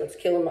really what's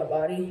killing my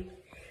body.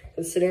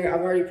 Considering I've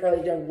already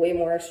probably done way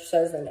more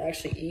exercise than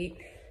actually eat,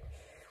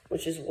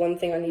 which is one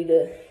thing I need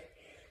to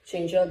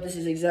change up. This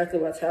is exactly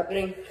what's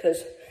happening,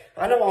 because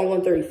I know I'm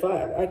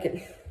 135. I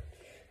can,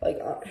 like,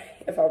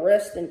 if I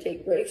rest and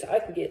take breaks, I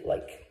can get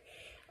like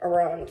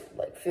around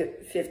like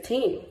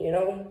 15, you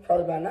know,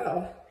 probably by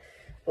now.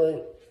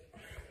 But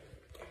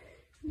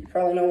you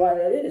probably know why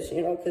that is,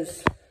 you know,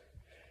 because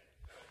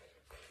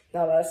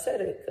now that I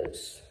said it,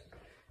 it's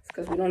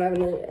because we don't have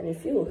any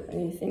fuel,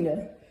 anything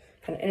to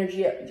kind of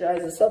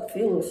energize us up,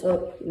 fuel us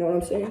up, you know what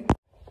I'm saying?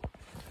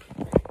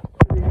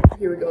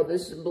 Here we go.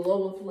 This is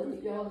below what's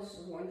limit, y'all. This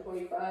is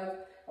 125.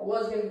 I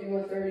was going to do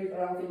 130, but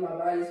I don't think my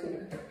body's going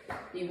to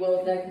be well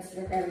with that,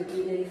 considering I haven't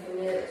eaten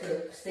anything yet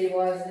to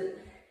stabilize it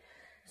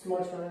as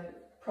much. But it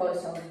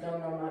probably sounds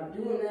dumb I'm not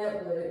doing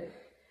that, but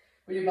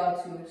we're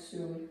about to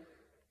soon.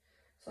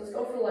 So let's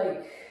go for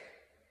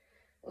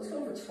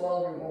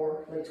 12 or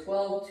more, like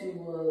 12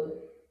 to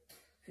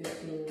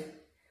 15.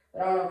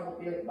 But I don't know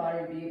if the body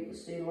will be able to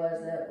stabilize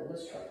that, but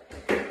let's try.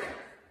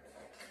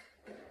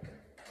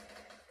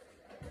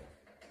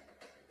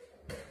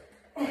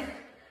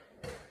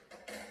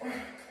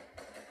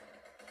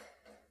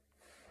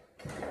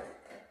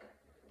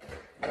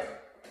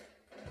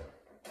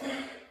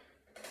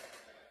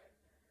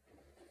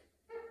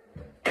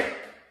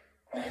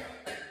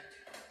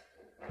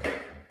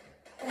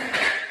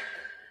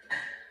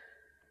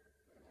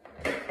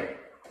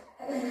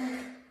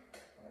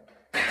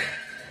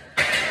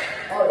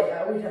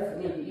 We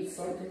definitely need to eat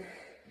something.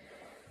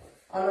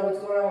 I don't know what's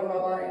going on with my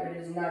body, but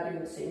it is not doing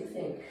the same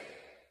thing.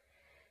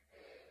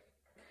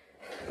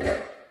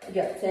 I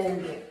got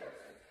 10,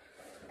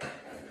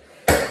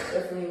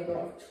 definitely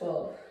going for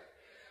 12.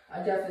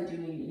 I definitely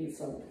do need to eat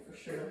something for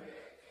sure.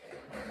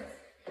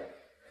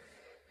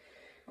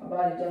 My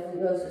body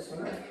definitely does this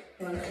when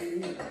I actually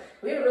eat.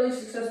 We had a really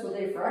successful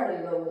day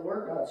Friday though with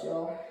workouts,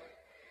 y'all.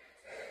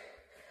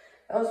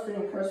 That was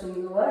pretty impressive.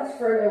 The last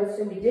Friday I would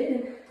say we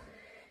didn't.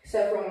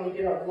 Except for when we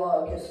did our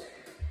vlog, because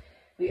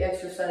we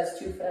exercised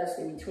too fast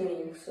in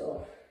between,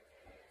 so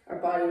our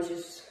body was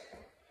just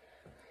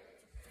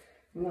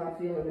not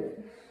feeling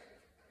it.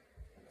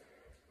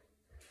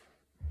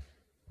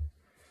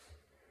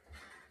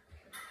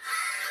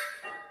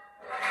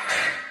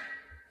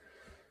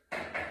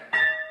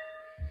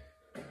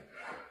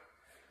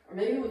 Or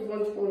maybe with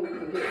 120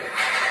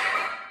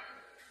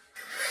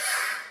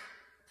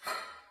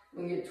 we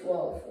can get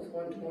 12 with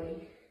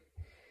 120.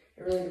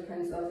 It really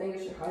depends. I think I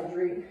should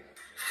hydrate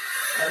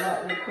a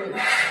lot real quick.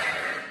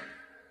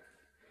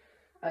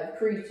 I have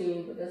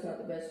creatine, but that's not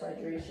the best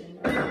hydration.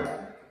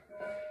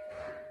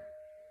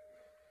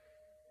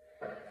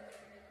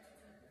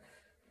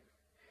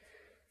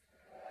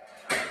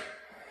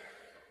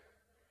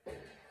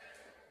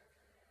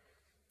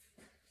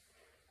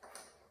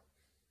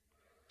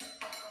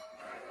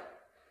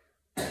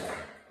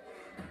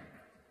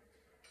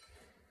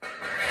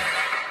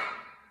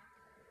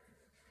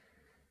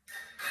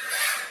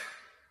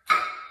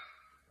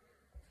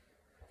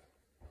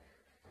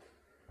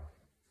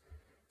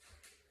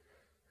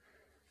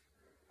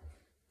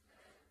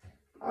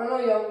 I know,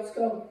 y'all. Let's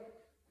go.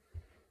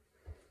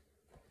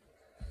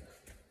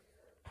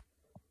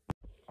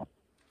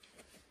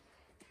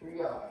 Here we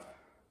go.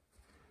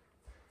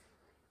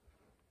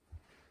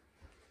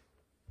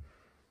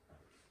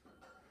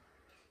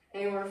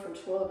 Anywhere from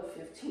 12 to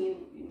 15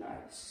 would be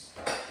nice.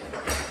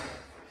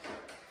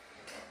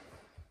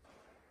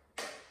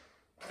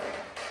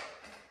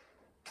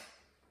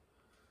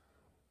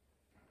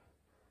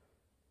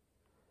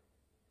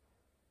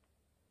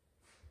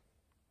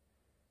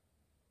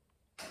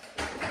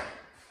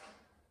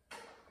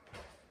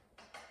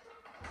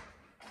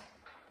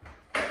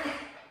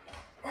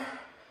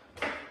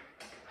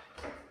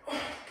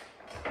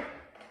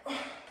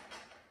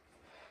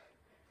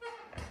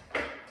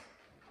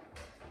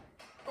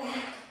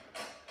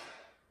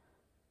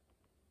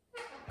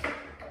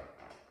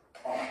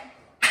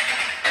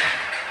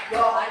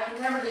 Well, I can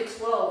never get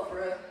 12 for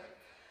it.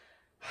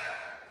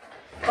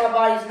 My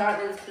body's not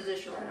in this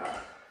position right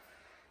now.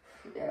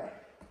 Yeah.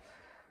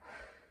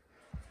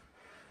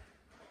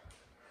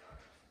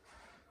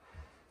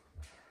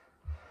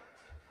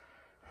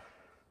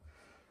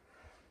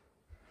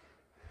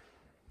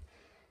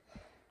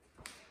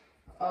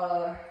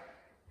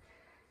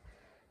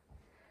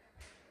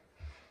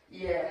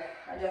 Yeah,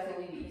 I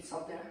definitely need to eat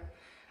something.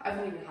 I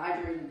haven't even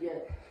hydrated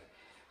yet.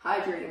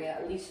 Hydrating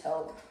at least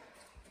help.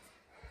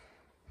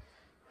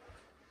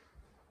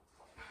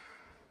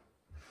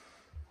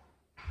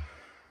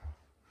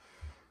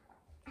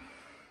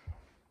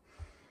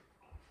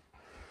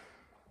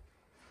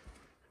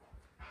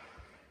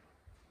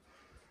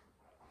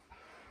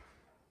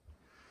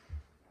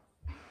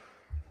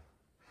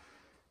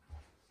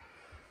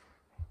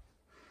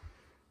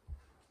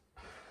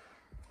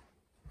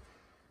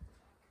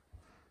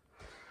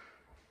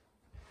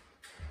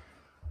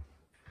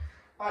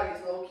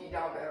 Body's low key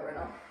down bad right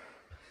now.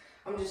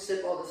 I'm just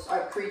sipping all this. I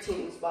have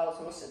creatine in this bottle, so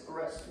I'm gonna sip the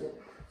rest of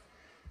it.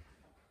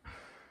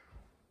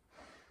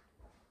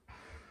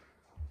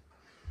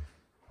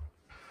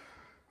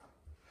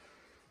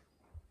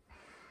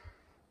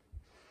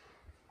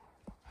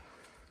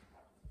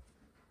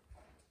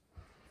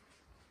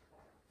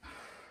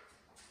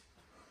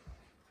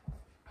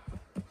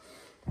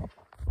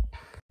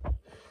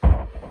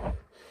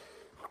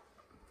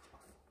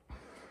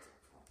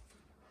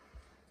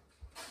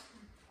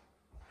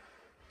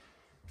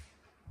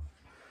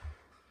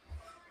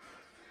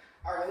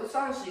 Alright, this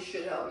honestly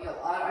should help me a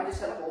lot. I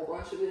just had a whole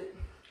bunch of it.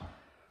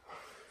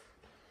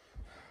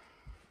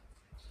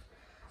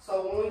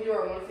 So when we do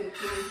our 115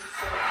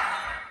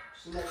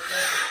 so next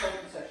step, I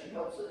hope this actually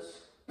helps us.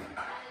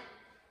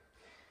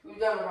 We've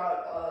done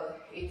about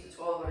 8 to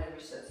 12 on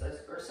every set,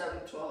 or 7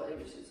 to 12 on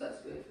every set, so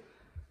that's good.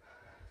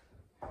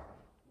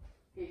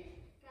 Hey.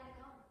 Gotta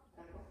go.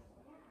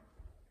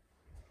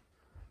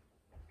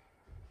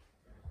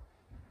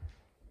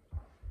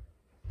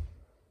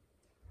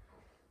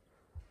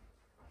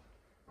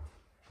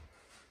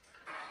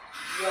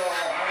 Yo,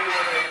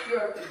 you're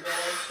at the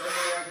dance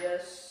somewhere, I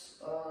guess.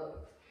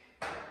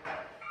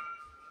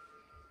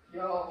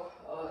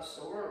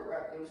 So we're gonna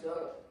wrap things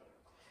up.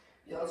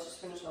 Yeah, let's just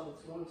finish up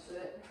with one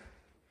set.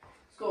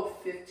 Let's go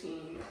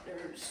 15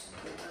 reps.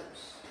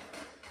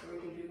 Or we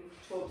can do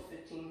 12 to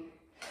 15.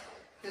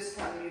 This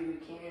time maybe we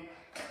can.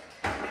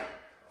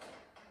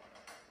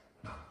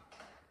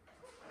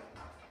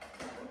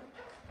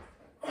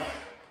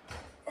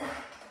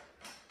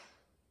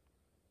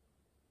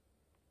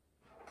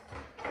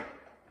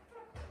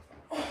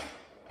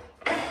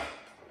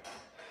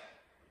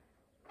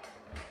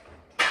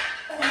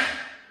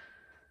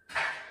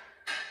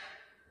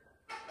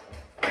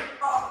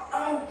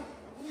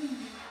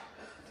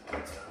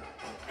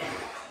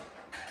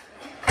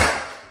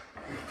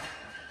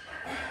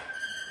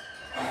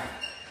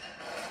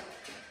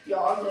 Yo,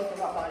 I'm definitely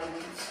not body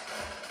needs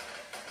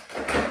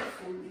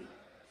food.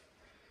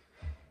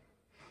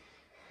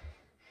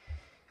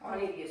 I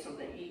need to get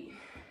something to eat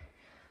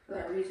for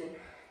that reason.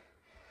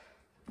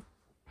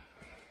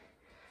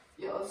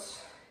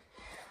 Yes,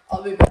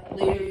 I'll be back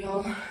later,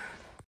 y'all.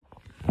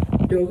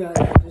 Yo, guys,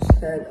 I just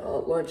had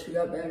lunch. We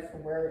got back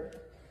from work.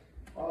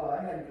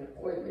 I had an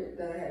appointment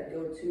that I had to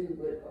go to,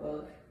 but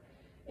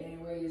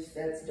anyways,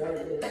 that's done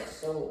with.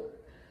 So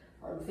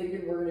I'm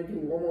thinking we're gonna do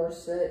one more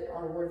set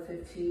on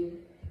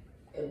 115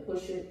 and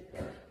push it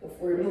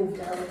before we move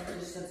down,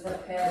 just since I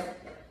had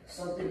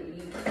something to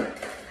eat.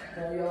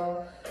 Now,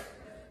 y'all,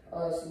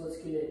 so let's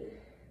get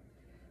it.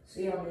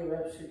 See how many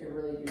reps we can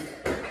really do.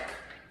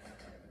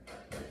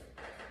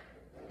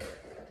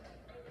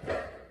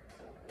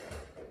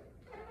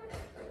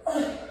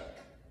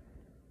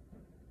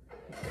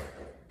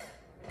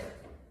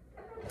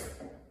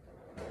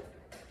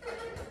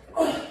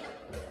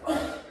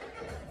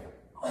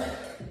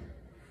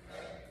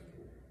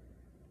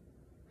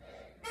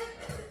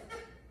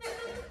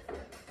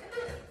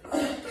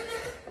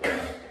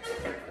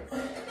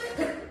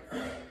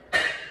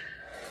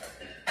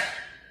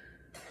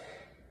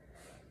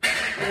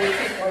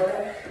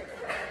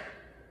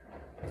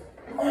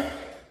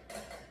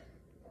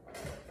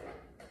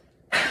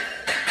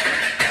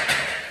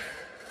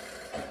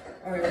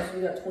 Alright, so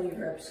we got 20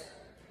 reps.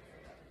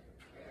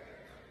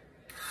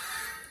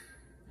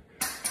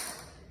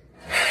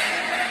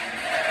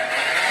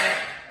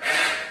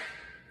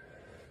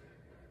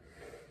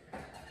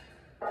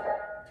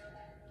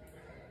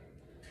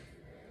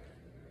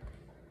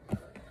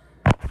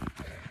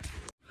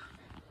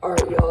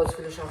 Alright, y'all, let's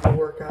finish off the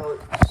workout.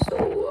 So,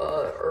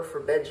 or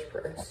for bench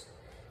press.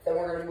 Then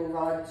we're gonna move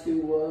on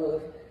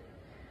to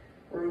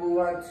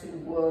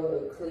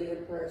clean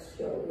and press.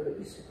 Yo, we're gonna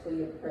do some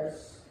clean and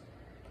press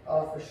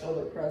for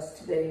shoulder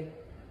press today.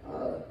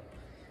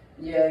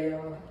 Yeah,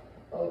 y'all.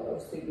 I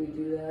was thinking we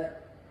do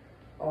that.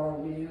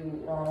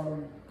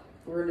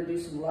 We're gonna do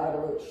some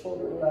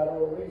shoulder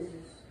lateral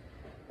raises,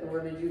 and we're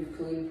gonna do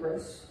clean and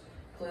press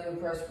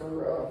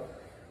for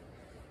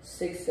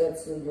 6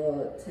 sets of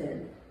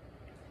 10.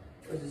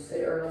 What does it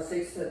say? Or no,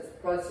 6 sets,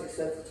 probably 6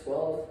 sets of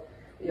 12.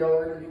 Yeah,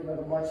 we're gonna do it at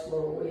a much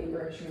lower weight.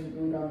 We're actually gonna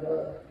do it down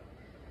to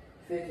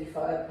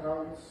 55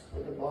 pounds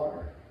with a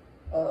bar.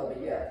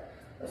 But yeah,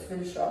 let's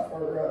finish off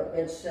our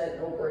bench set,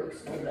 no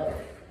breaks, no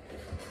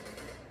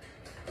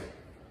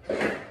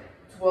nothing.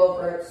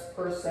 12 reps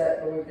per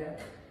set, no weekend.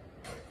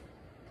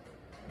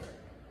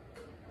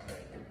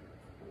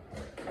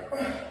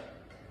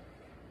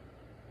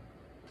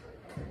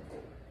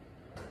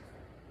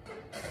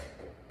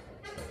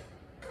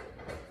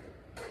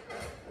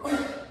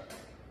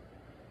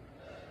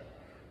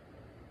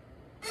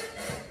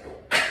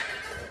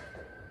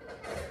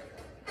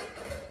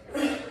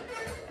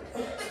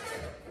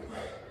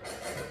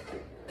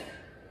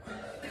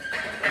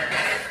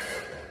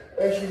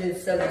 I actually did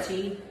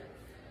 17.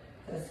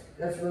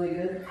 That's really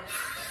good.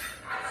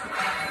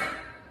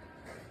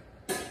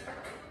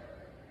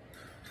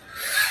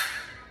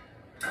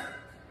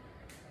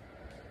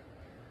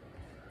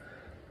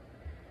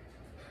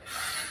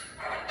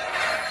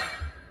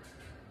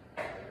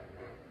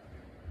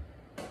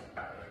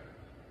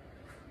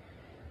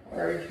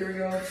 Alright, here we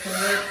go, 10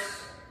 reps.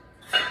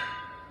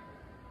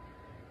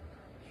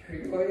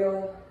 Here we go,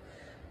 y'all.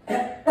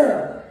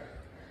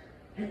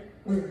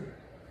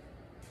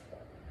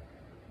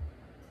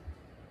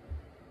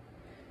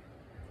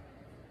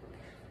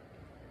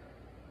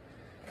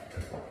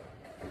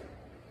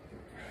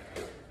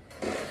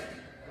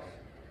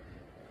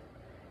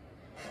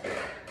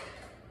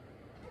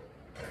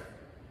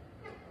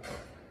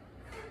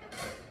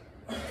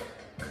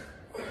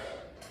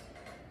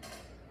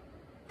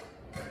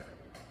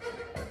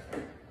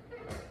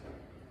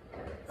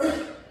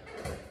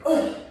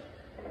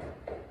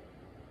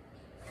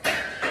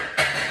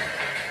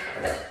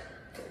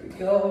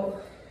 Go.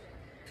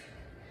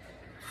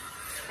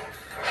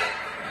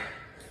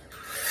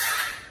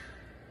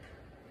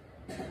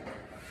 Here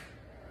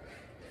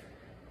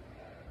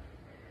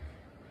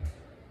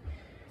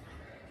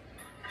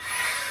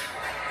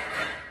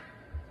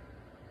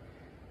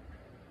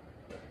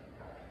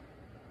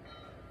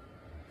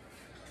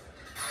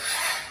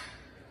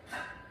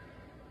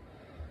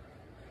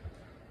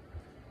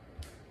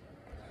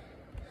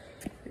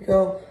we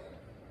go.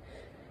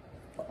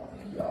 Oh,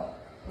 yeah.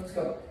 Let's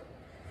go.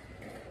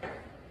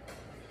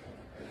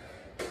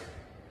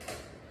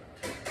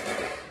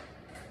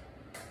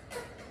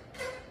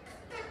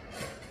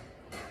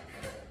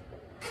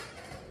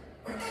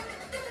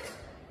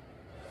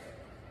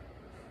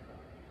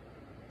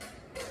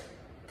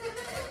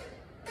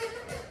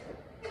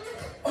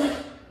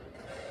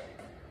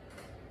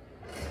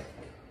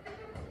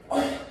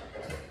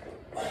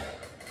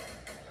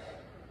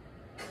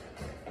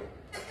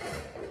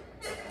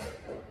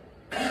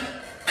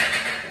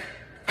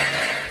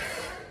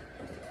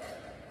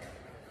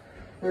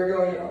 There we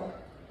go, y'all.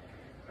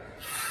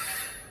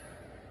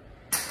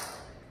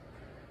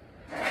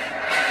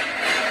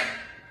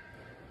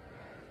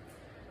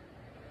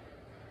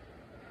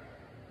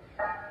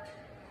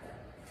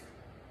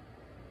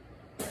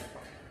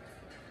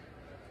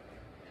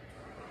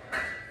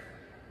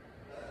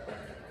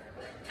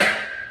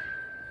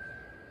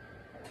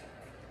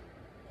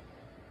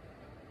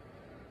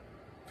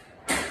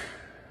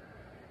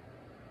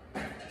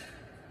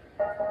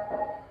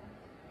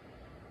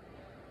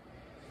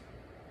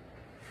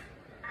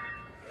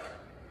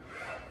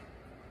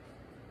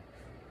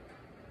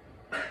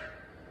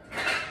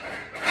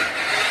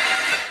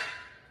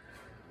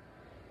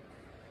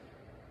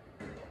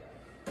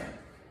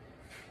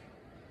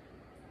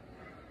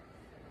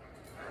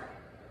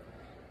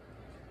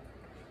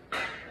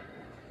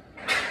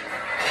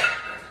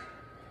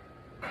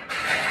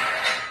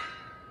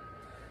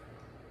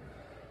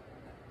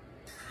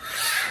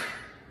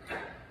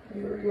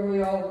 Here we go,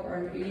 y'all. We're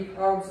on 80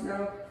 pounds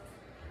now.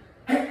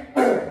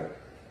 Here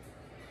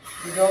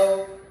we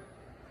go.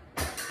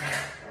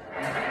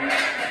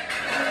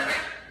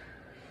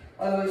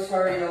 By the way,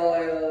 sorry,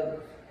 y'all.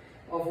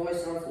 My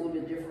voice sounds a little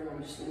bit different.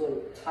 I'm just a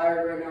little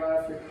tired right now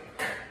after.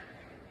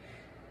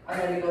 I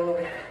had to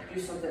go do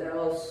something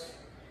else.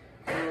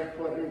 An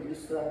appointment, do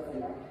stuff.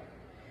 And,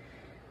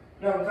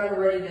 I'm kind of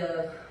ready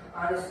to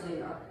honestly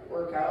not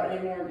work out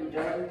anymore and be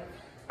done.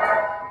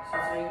 Since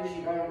I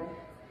usually don't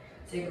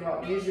take them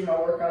out. Usually my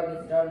workout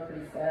gets done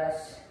pretty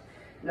fast.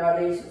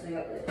 Nowadays, since I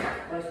got the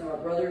class with my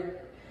brother,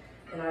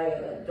 and I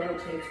don't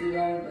take too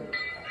long, but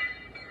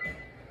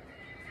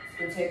it's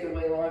been taking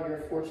way longer,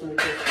 unfortunately,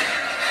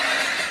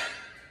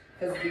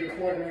 because of the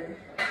appointment.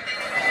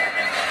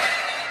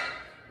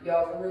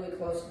 Y'all, we're really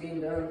close to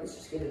being done. Let's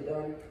just get it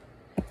done.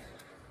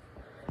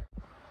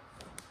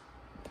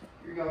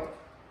 we go.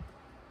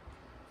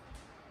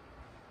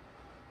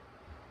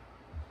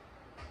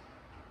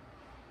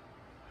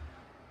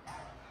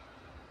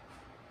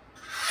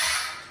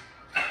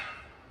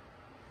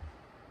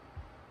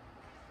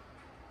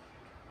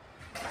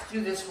 Let's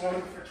do this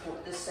one for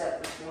this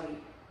set for 20.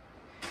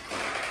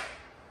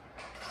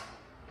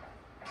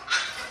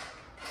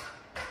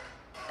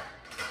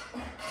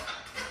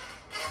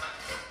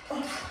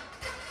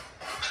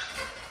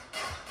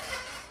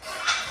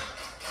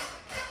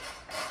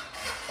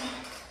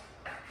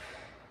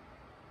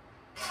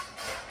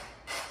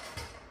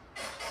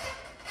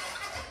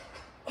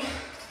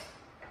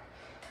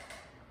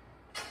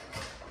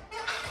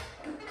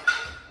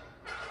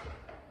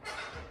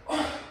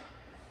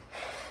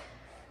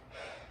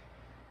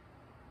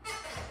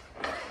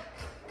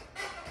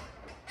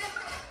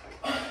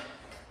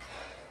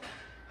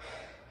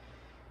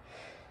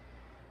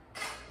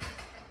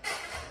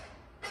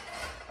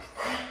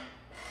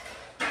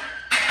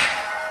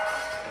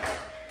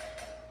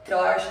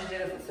 Y'all, I actually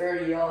did it for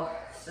 30, y'all,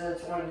 instead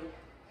of 20.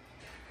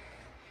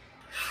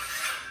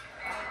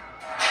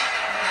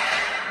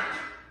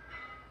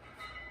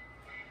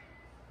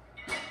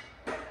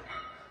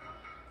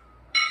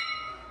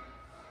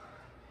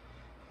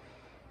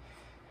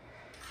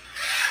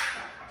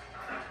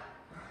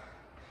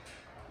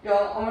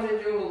 Y'all, I'm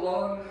gonna do a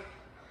long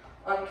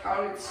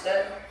uncounted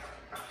set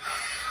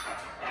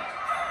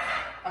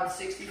on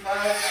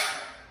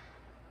 65,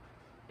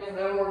 and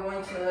then we're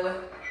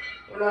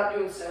not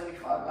doing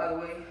 75, by the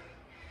way.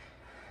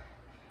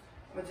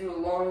 I'm gonna do a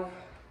long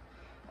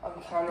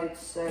uncounted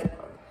set.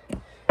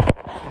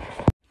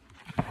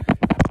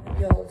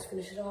 Y'all, let's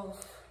finish it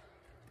off.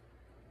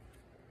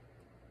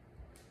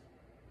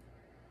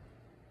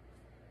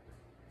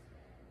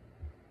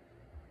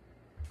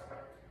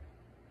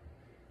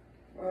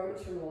 Alright, I'm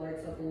gonna turn the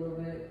lights up a little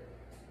bit.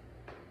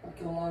 Not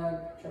gonna lie, I'm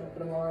trying to put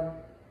them on.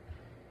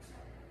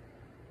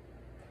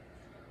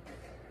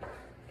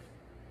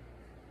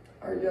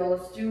 Alright, y'all,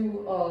 let's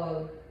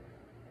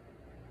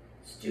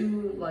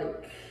do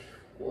like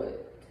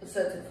what? A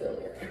sense of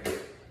failure.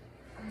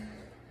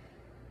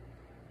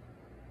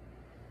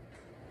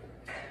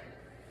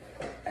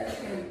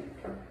 Actually,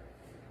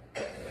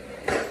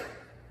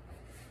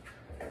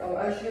 I'm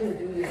actually gonna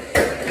do this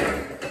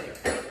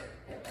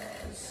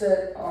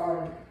set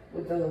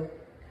with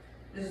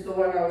this is the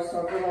one I was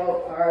talking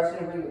about. I was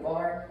gonna bring the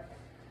bar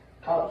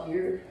out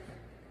here.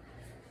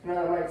 Now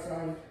that might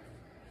sound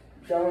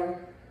dumb,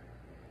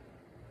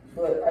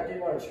 but I did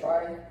want to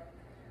try,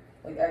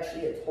 like,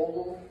 actually a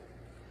total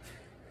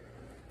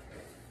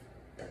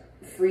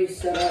free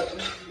setup,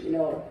 you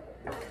know,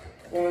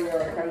 one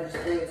where I kind of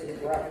just bring it to the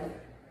ground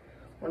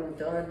when I'm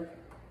done.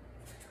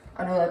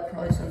 I know that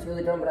probably sounds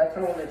really dumb, but I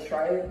kind of want to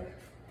try it.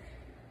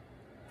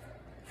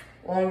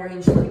 Long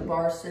range like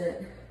bar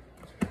set.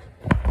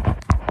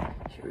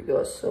 Here we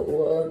go.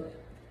 So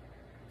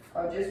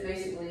I'll just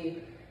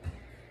basically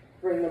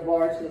bring the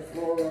bar to the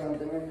floor when I'm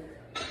done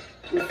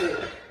with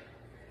it.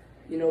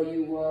 You know,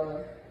 you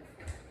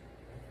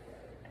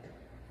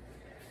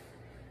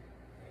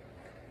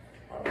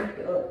pick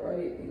it up,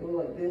 right? You go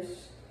like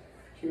this.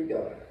 Here we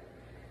go.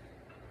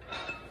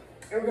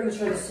 And we're gonna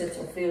try to set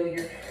some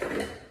failure. Here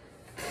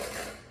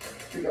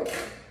we go.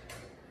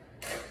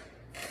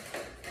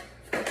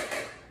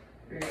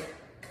 Here we go.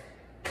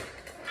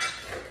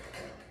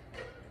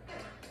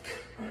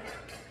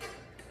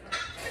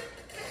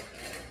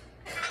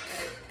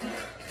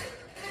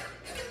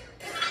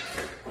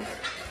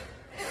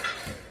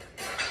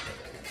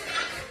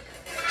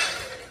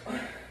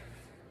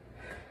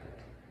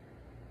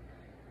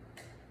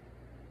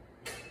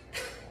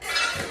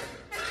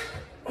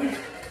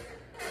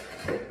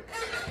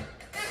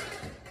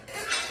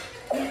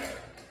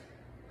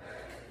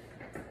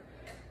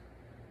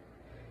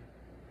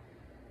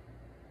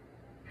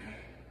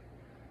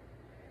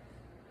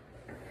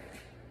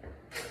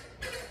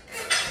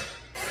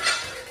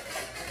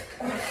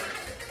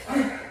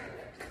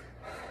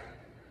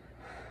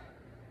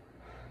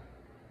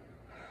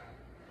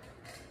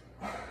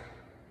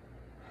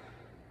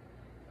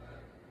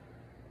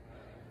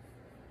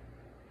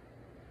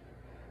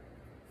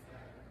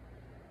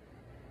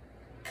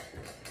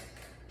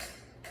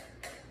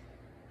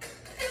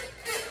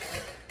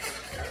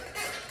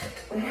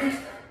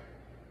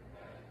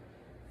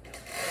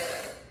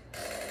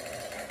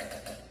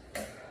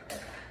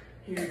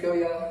 Here we go,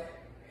 y'all.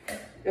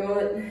 You know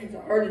what? It's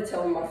hard to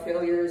tell my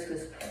failures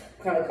because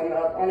I'm kind of coming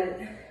up on it.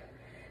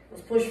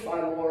 Let's push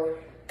 5 more.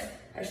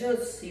 Actually,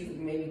 let's see if we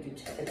can maybe do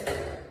 10.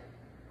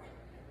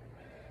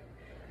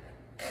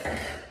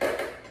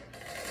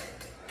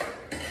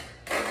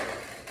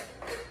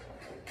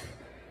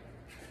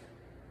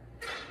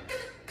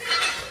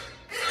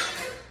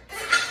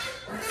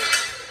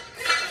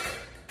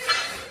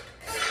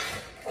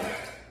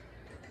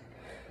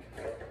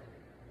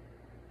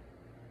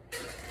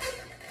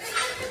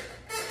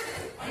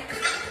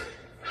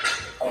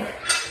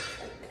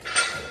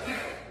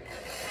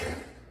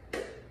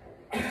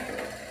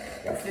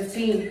 Got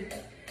 15.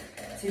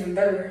 It's even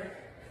better.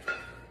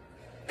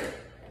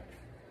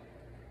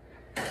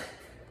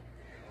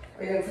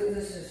 Again, since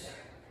this is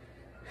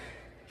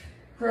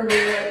incredibly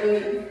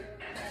lightweight,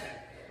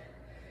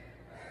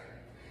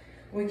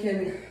 we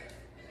can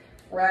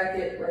rack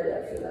it right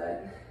after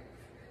that.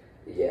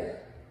 But yeah.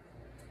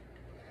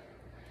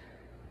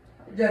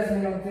 I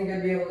definitely don't think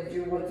I'd be able to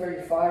do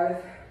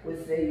 135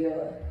 with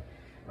a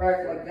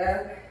rack like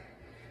that.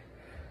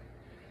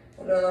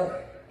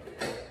 But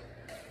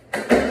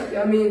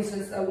yeah, I mean,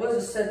 since that was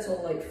a set to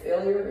like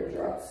failure and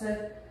drop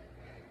set,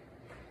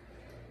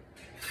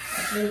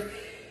 I think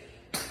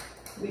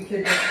we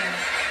could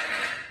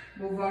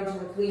move on to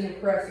a clean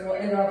and press, and we'll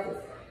end off with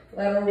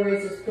lateral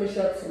raises,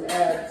 push-ups, and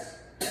abs.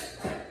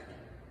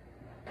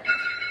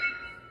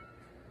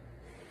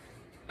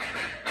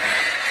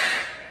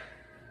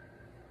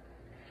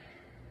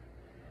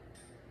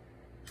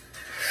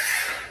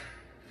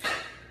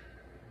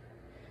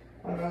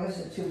 Oh no, this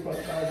is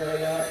 2.5 that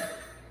I got.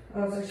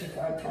 Oh, it's actually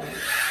 5 pounds.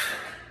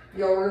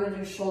 Yo, we're gonna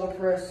do shoulder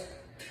press,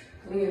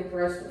 clean and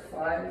press with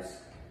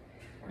 5s.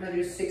 We're gonna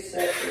do 6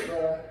 sets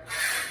of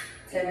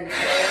 10 and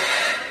 12.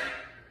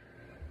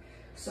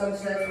 Some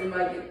sets we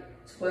might get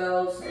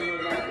 12, some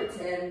we might get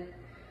 10.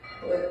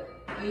 But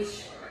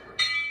each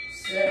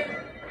set,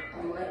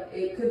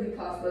 it could be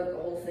possible that the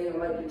whole thing I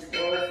might do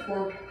 12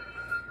 for.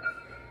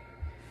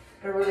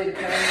 It really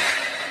depends.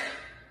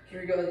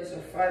 Here we go, these are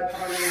 5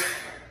 pounders.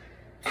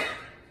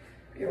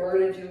 Okay, we're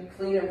gonna do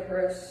clean and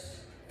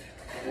press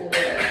for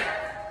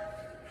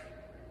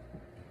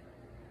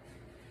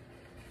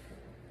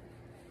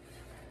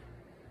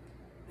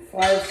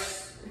 5.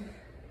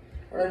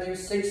 We're gonna do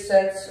 6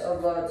 sets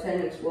of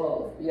 10 and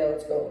 12. Yeah,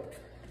 let's go.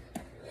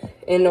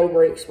 And no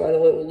breaks, by the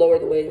way. We'll lower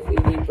the weight if we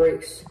need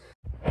breaks.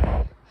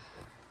 Here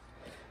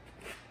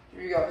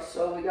we go.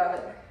 So we got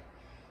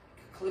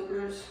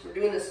clippers. We're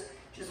doing this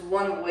just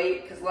one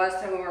weight because last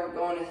time we weren't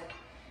going to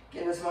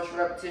getting this much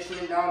repetition,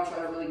 and now I'm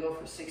trying to really go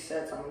for 6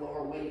 sets on a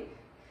lower weight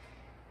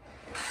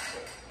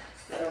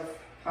instead of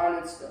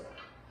pounding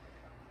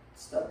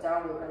stuff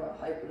down. We're gonna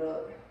hype it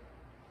up.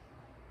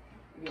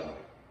 Here we go.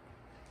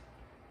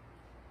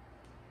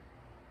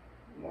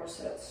 More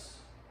sets.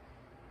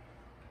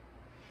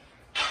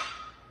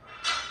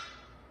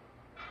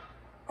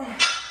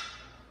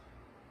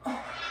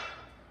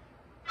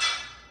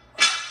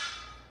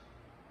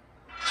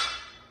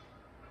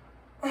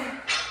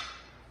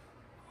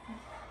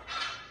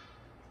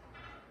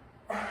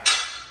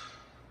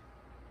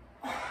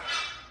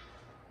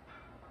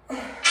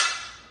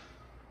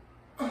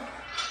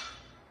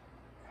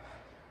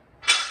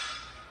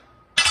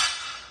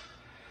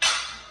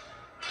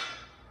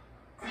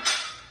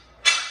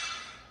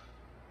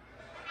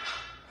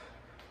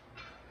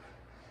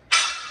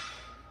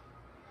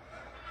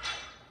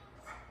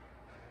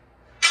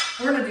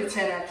 We're gonna do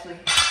 10 actually.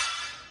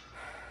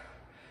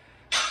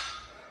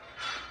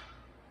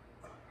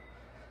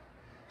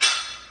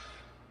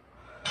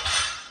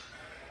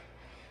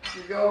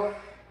 Here we go.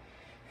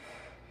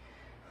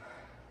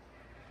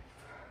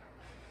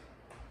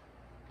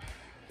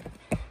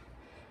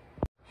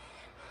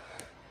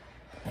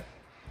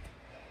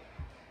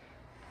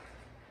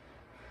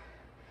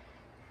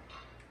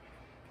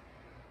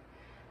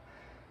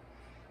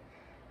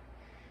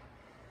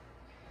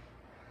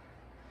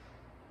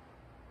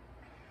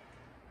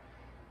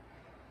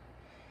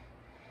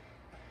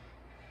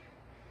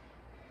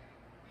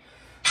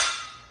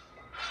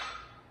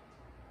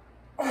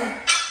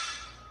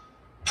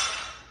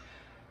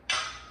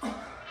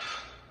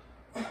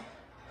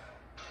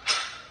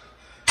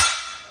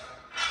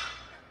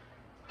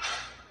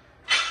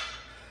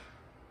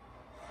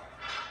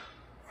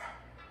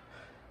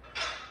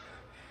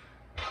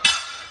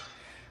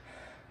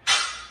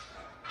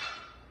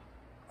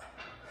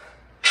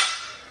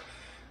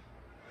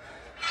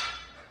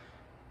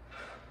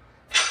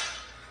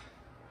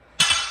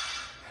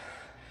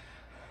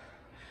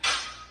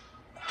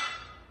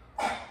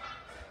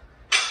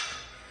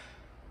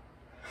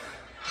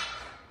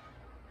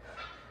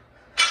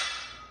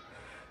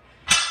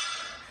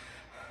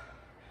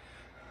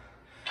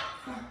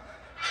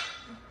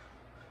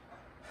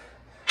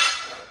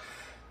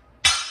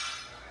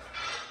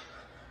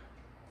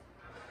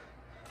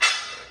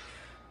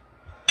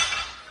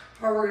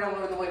 Alright, we're gonna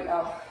lower the weight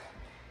now.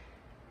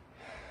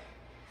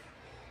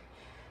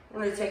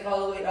 We're gonna take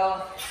all the weight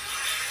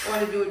off. We're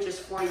gonna do it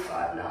just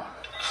 45 now.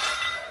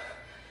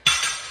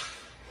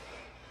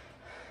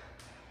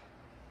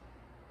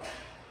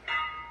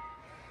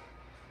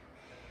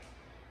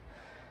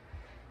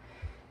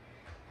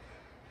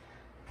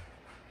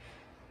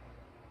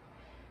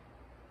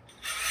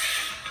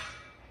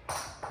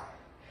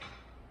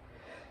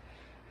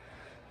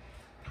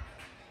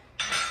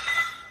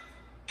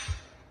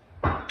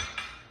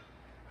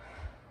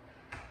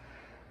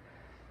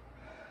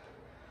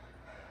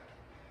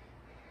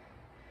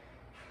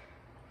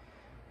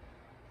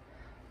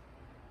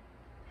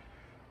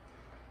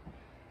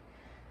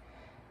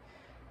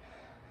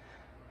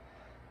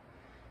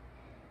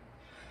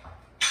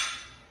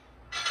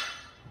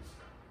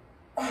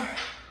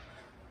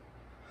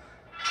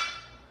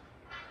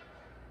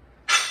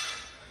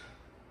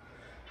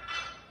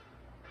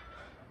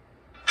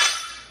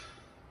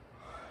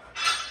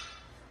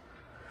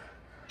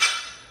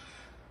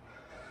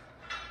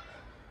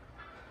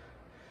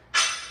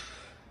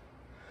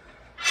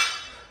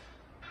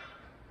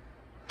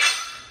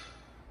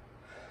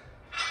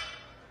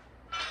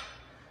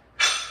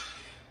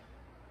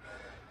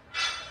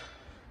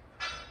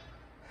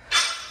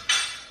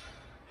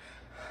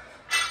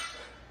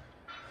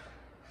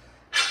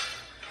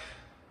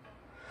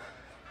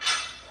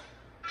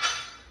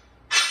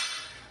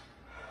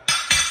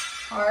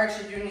 I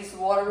actually do need some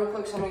water real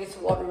quick, so I'm gonna get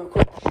some water real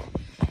quick.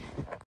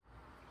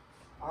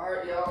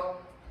 Alright, y'all,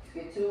 let's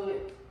get to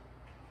it.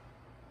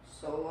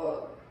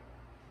 So,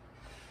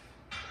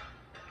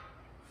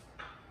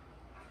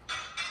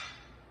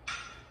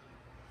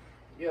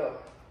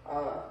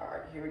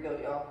 alright, here we go,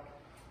 y'all.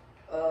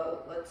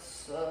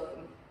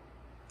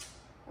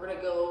 We're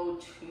gonna go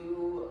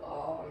to,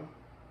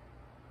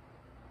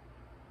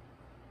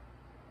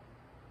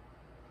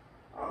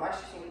 I'm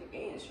actually seeing the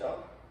gains,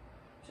 y'all.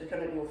 Just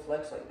gonna do a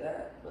flex like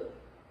that, but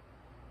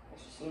I'm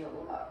actually seeing a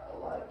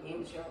lot of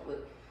gains, y'all.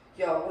 But,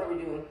 yo, what are we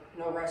doing?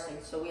 No resting.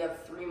 So we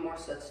have 3 more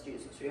sets to do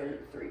since we already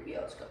did 3. Yeah,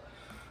 let's go.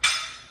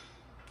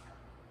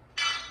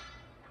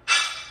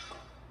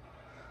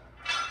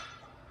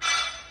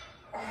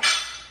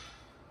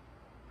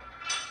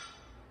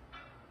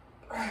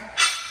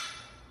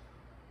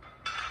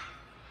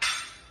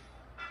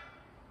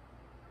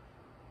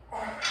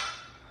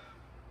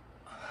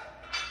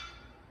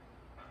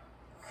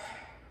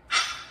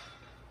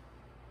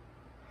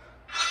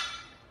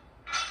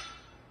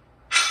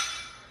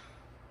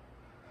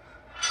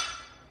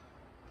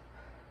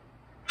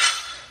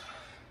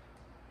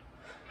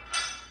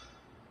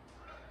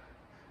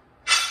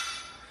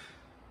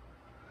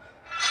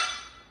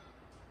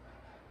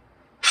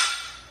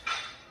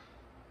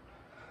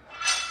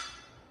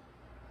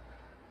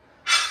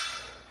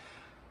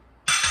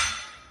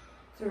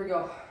 Here we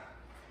go.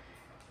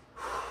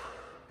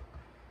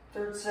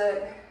 3rd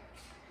set.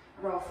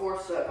 No,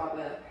 4th set, my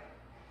bad.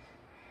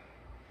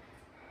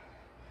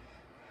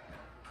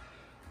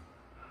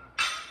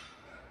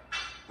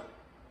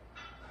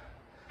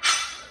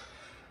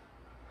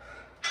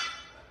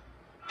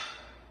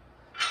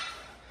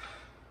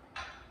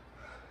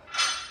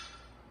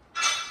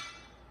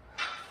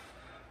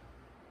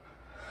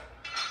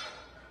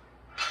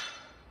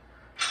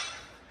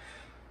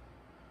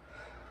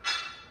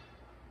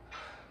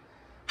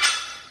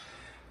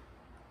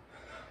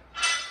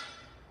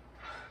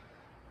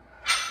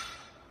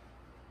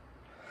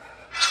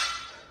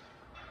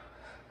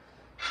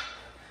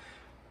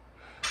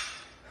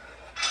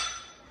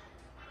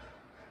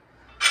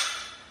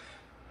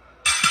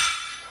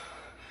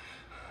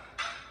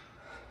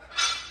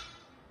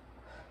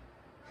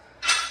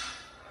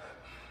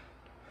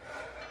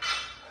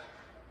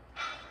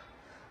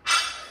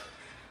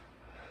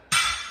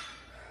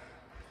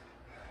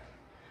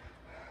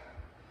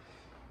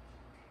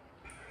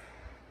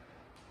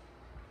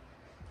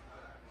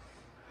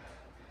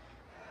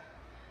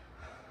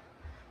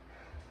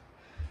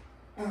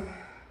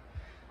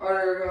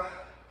 Alright, there we go.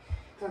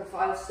 Done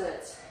 5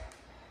 sets.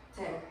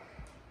 10.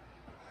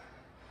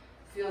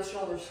 Feel the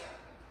shoulders.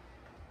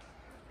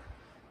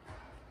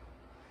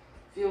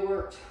 Feel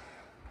worked.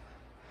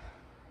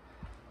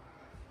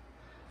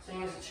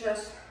 Same as the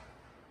chest.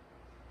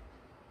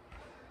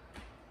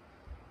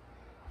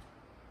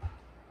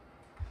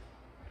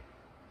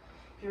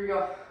 Here we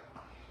go.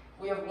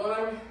 We have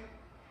one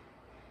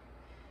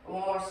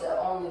more set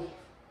only.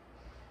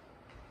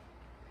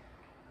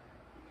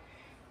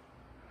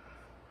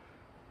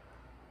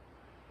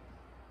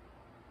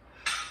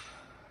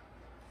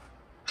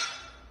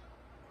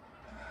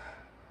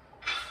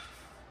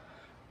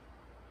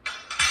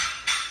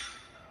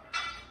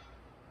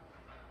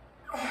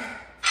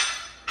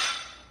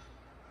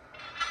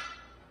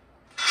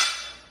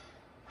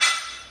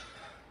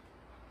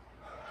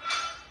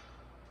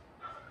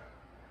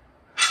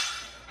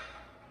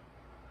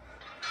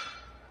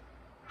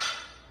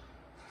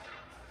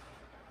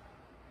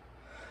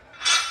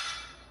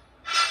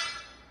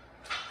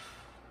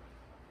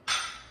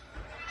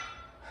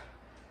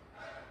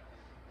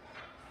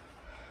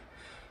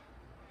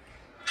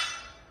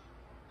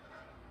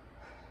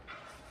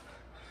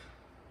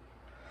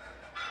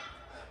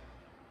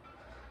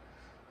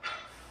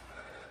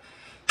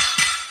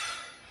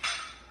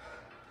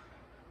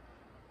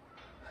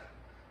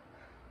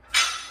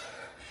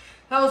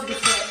 That was a good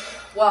set.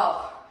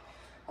 Wow.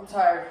 I'm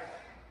tired.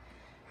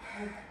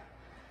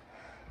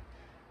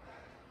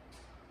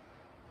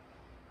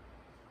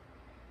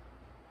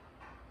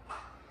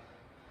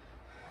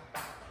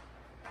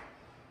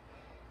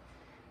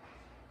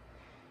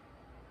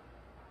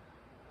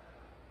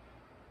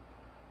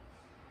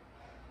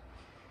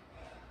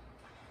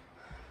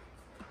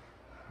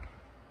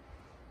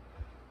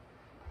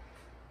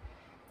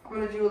 I'm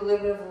going to do a little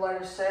bit of a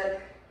lighter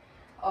set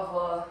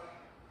of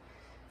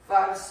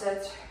 5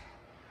 sets.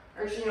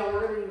 Actually, no,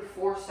 we're going to do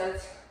 4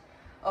 sets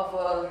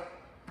of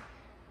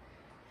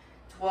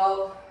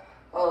 12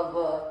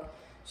 of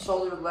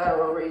shoulder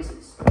lateral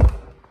raises.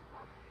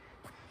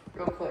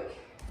 Real quick.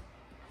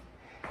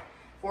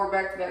 4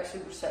 back-to-back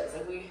supersets.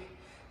 If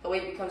the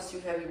weight becomes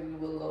too heavy, we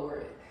will lower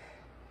it.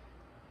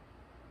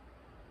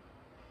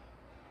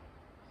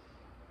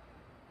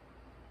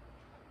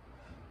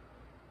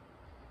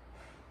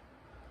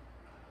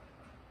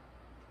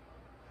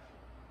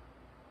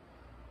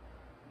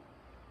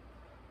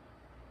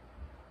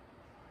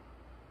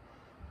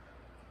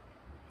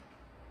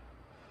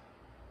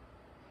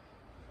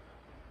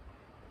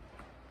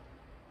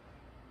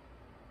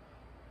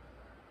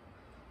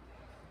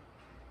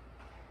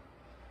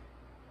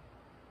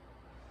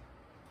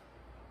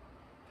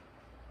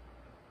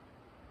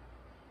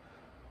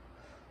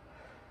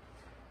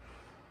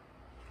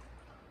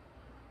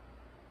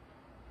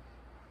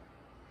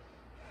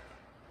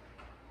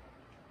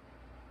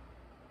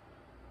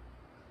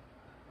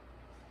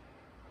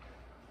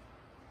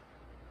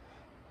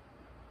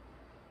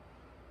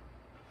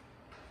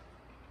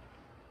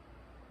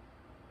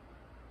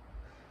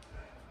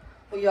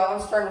 But y'all,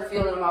 I'm starting to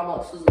feel that my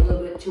muscles a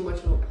little bit too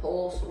much of a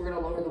pull, so we're gonna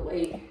lower the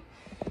weight.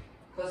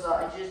 Because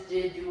I just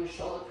did do a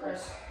shoulder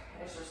press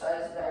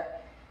exercise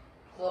that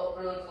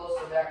really close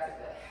to back to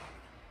back.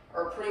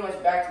 Or pretty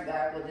much back to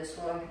back, but this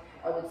one,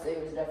 I would say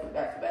it was definitely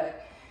back to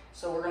back.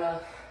 So we're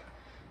gonna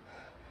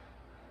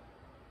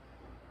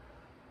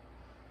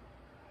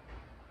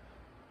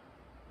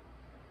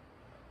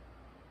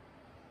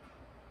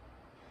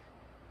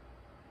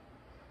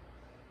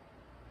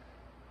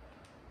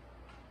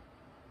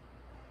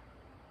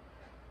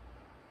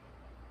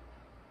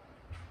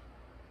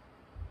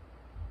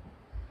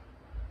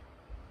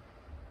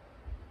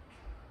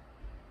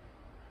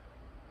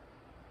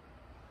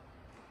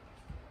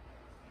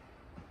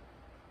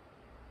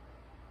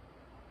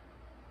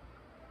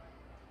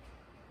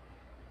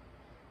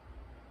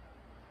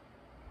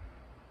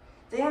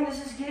damn,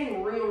 this is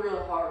getting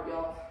real hard,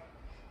 y'all.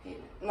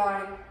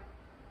 9,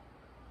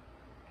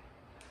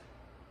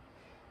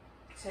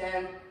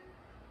 10,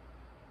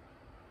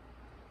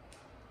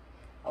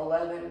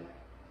 11,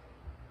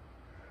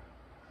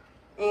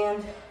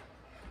 and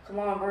come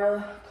on,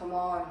 bro, come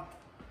on,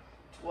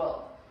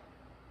 12.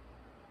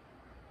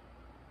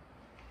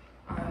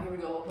 Alright, here we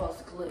go. We'll pause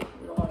the clip.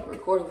 We don't want to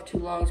record it for too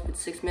long. It's been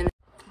 6 minutes.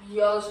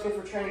 Y'all, it's good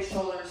for training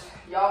shoulders.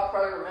 Y'all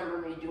probably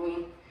remember me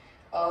doing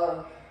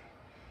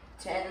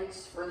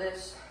 10s for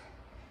this,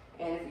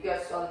 and if you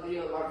guys saw the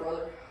video of my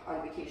brother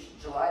on vacation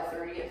July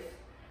 30th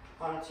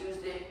on a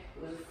Tuesday,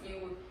 it was a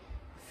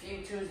few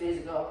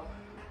Tuesdays ago,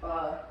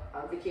 on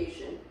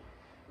vacation,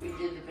 we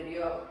did the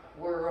video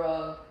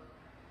where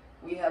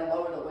we had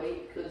lowered the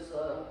weight because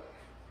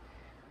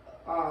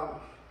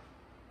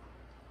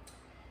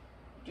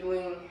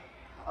doing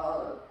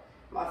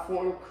my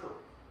form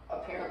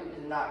apparently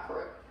was not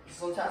correct.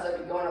 Sometimes I'd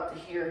be going up to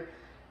here,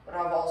 but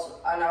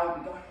I now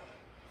would be going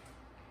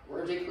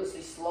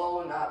ridiculously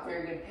slow and not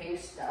very good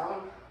pace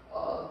down.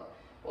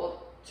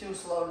 Well, too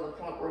slow to the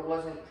point where it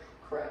wasn't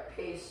correct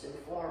pace and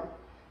form.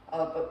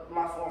 But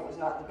my form was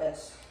not the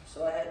best,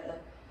 so I had to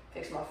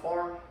fix my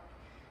form,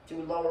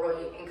 do lower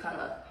weight, and kind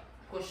of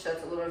push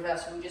sets a little bit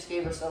faster. We just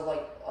gave ourselves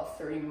like a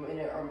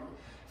 30-minute or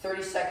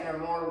 30-second or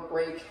more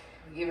break.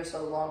 We gave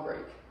ourselves a long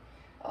break.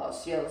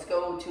 So yeah, let's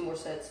go 2 more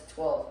sets,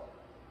 12.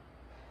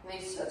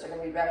 These sets are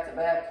gonna be back to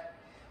back.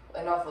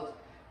 Enough with.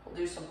 We'll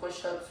do some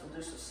push-ups. We'll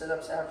do some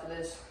sit-ups after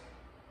this.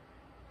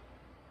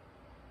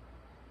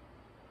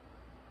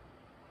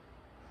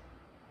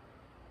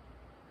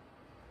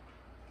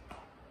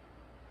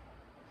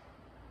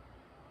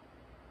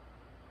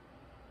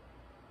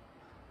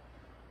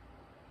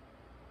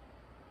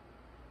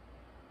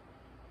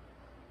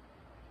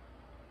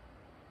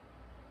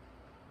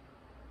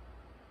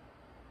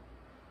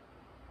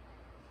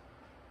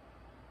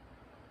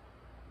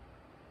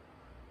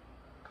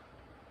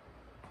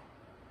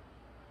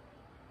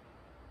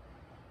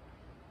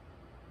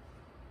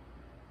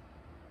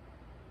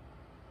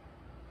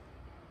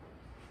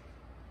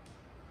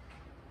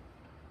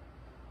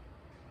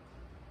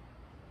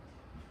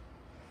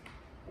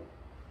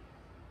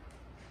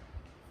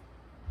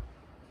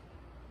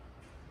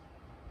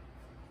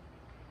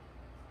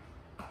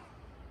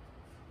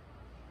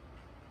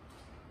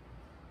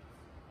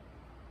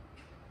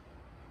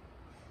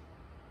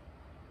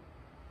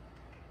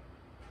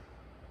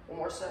 One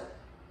more set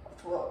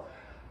of 12.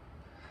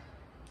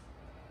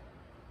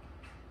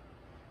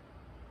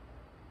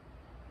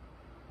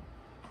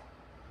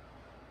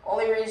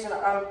 Only reason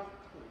I'm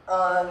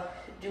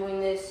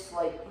doing this,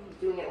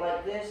 doing it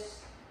like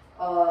this,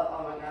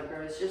 oh my god,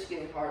 bro, it's just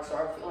getting hard. So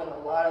I'm feeling a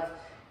lot of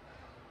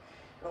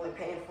really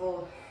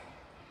painful,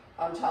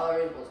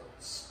 intolerable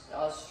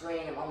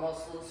strain in my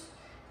muscles.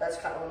 That's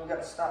kind of when you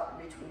gotta stop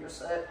in between your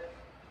set.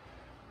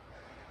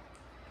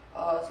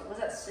 So was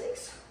that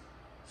 6,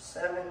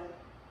 7?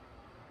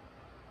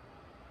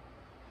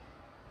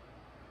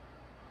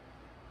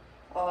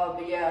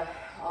 But yeah,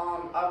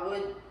 I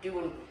would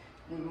do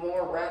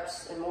more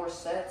reps and more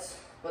sets,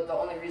 but the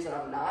only reason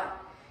I'm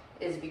not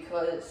is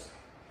because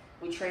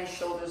we train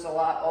shoulders a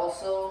lot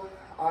also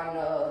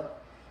on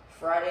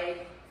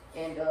Friday,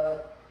 and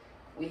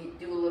we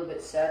do a little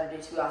bit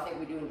Saturday too. I think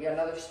we do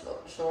another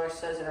shoulder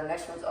exercise, and our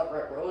next one's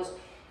upright rows,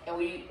 and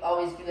we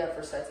always do that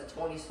for sets of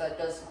 20, so that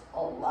does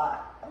a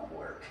lot of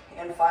work,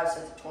 and 5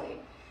 sets of 20,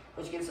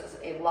 which gives us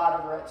a lot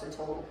of reps in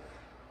total.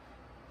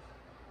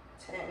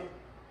 10,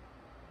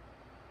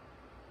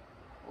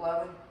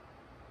 11.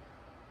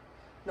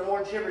 No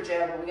more jibber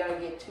jabber, we gotta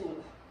get to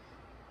it.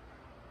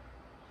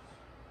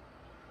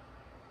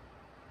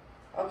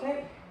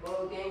 Okay,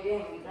 well,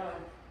 gang, we done.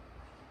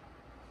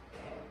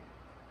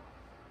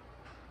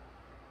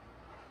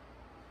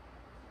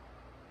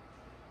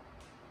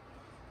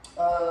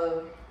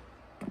 All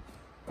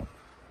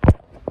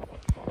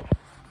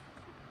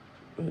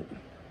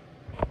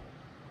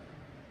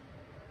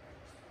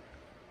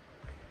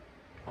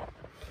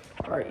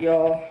right,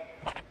 y'all.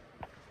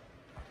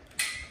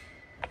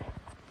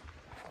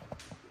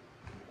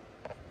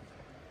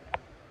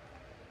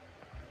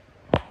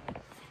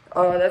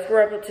 That's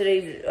where I put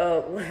today's,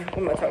 what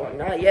am I talking about?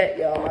 Not yet,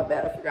 y'all, my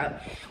bad, I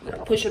forgot. We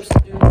got push-ups to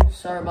do,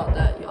 sorry about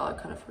that, y'all, I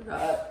kind of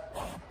forgot.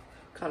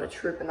 Kind of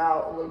tripping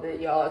out a little bit,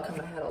 y'all. I kind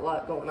of had a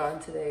lot going on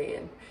today,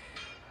 and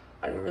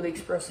I didn't really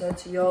express that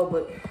to y'all,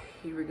 but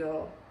here we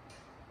go.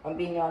 I'm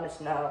being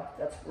honest now,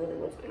 that's really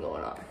what's been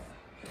going on.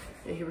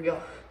 Yeah, here we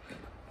go.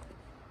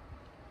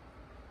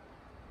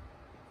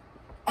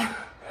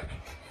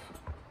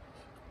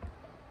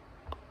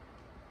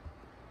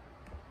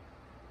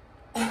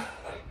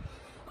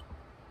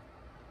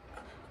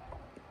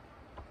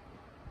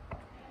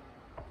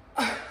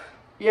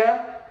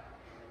 Yeah?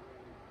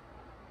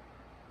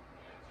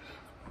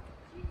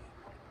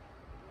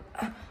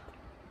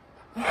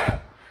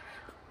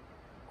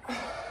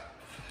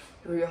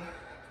 Here we go.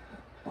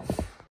 Do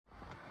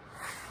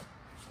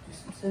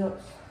some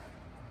sit-ups.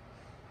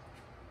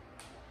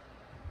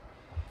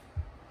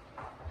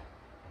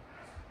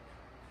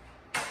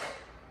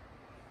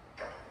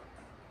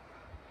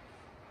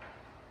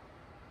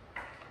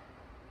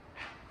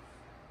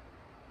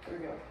 Here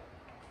we go.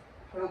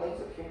 Put our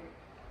legs up here.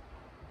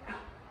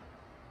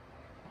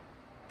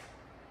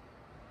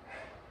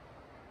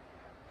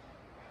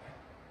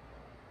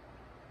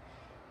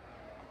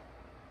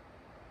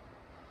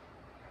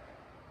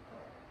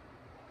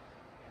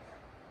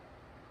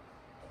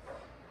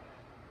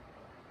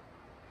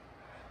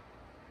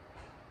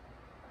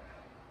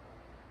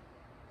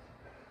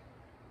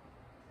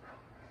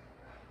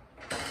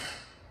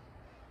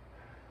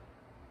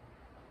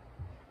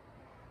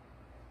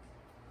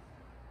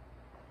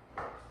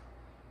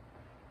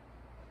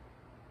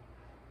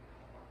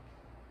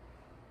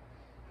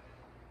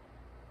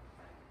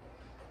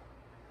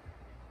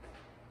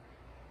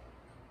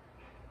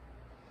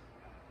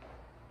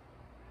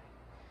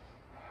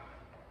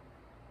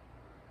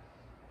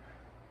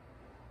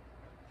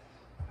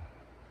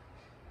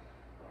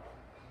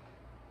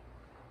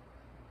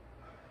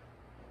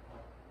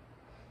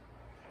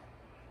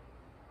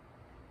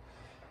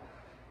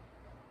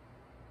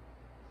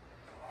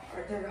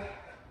 Right there.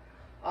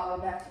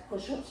 Back to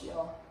push-ups,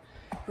 y'all.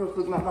 Real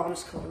quick, my mom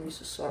is calling me,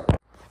 so sorry.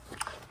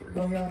 Here we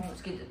go, y'all.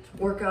 Let's get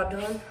the workout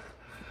done.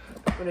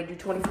 I'm gonna do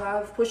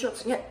 25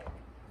 push-ups again.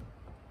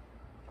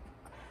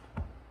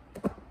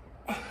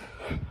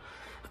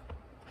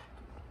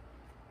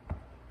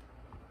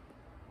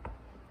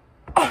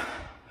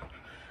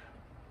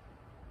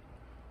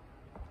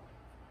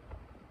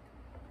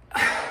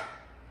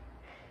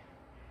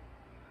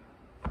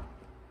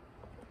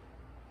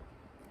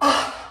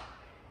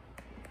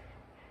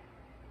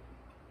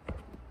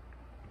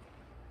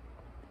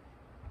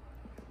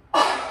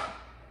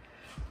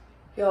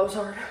 Yo, it was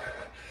hard.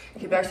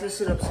 Get back to the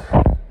sit-ups.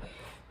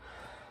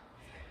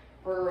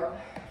 Or,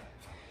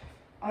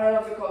 I don't know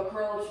if they're called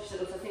curl-ups or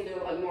sit-ups. I think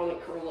they're like more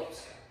like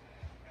curl-ups.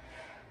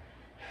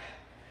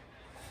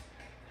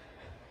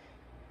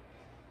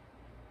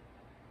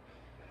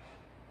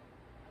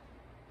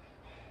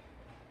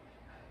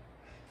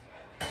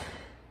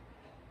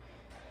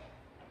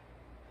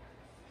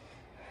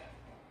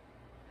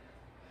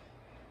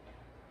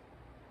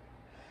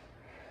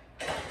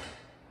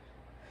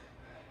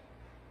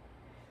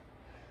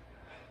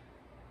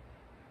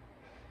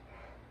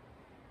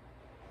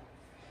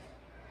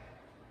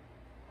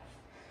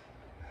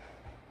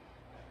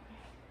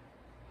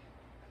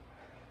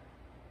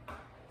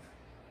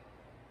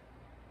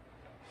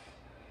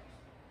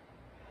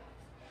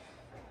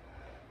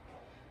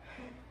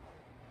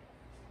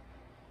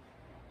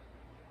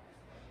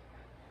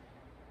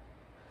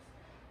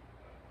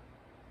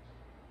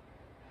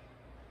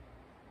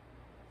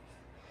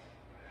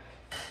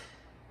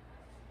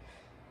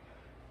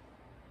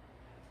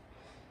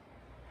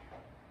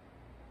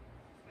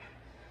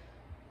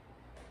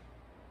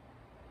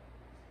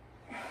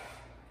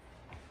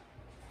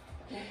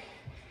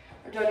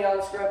 We're done, y'all.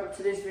 Let's wrap up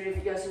today's video.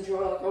 If you guys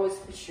enjoy, like always,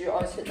 be sure you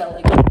always hit that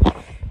like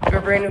button. If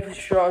you're brand new, be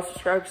sure you always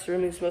subscribe, because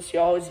remember, this most you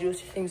always do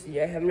is your things.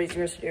 Yeah, have an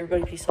amazing rest of the day,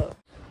 everybody. Peace out.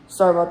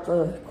 Sorry about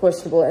the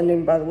questionable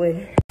ending, by the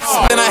way.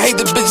 And I hate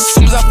the bitch as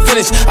soon as I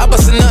finish. I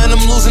bustin' nothing,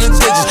 I'm losing the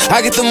digits.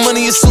 I get the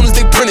money as soon as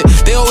they print it.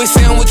 They always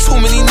say I'm with too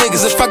many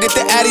niggas. If I get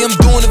the Addy, I'm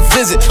doing a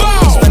visit.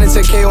 Spending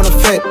 10K on a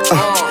fit,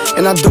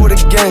 and I do it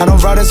again. I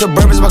don't ride in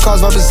Suburbans, my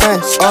car's 5%.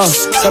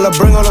 Tell her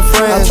bring all her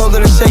friends. I told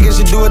her to shake it,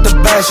 she do it the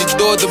best.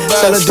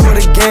 Tell her do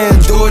it again,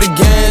 do it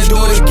again, do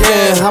it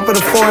again. Hop in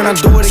the foreign, I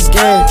do it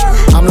again.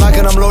 I'm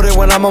locking, I'm loaded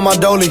when I'm on my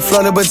dolly.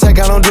 Flooded but tech,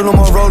 I don't do no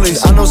more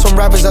rollies. I know some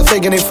rappers that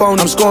faking they phone.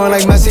 I'm scoring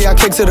like Messi, I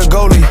kick to the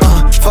goalie.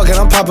 Fuck it,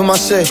 I'm popping my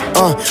shit.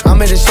 I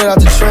made this shit out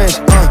the trench.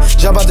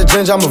 Jump out the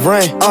trench, I'm a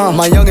rain.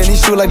 My youngin', he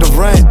shoot like the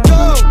rain.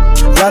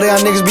 A lot of y'all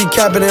niggas be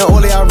capping and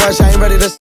only I rush, I ain't ready to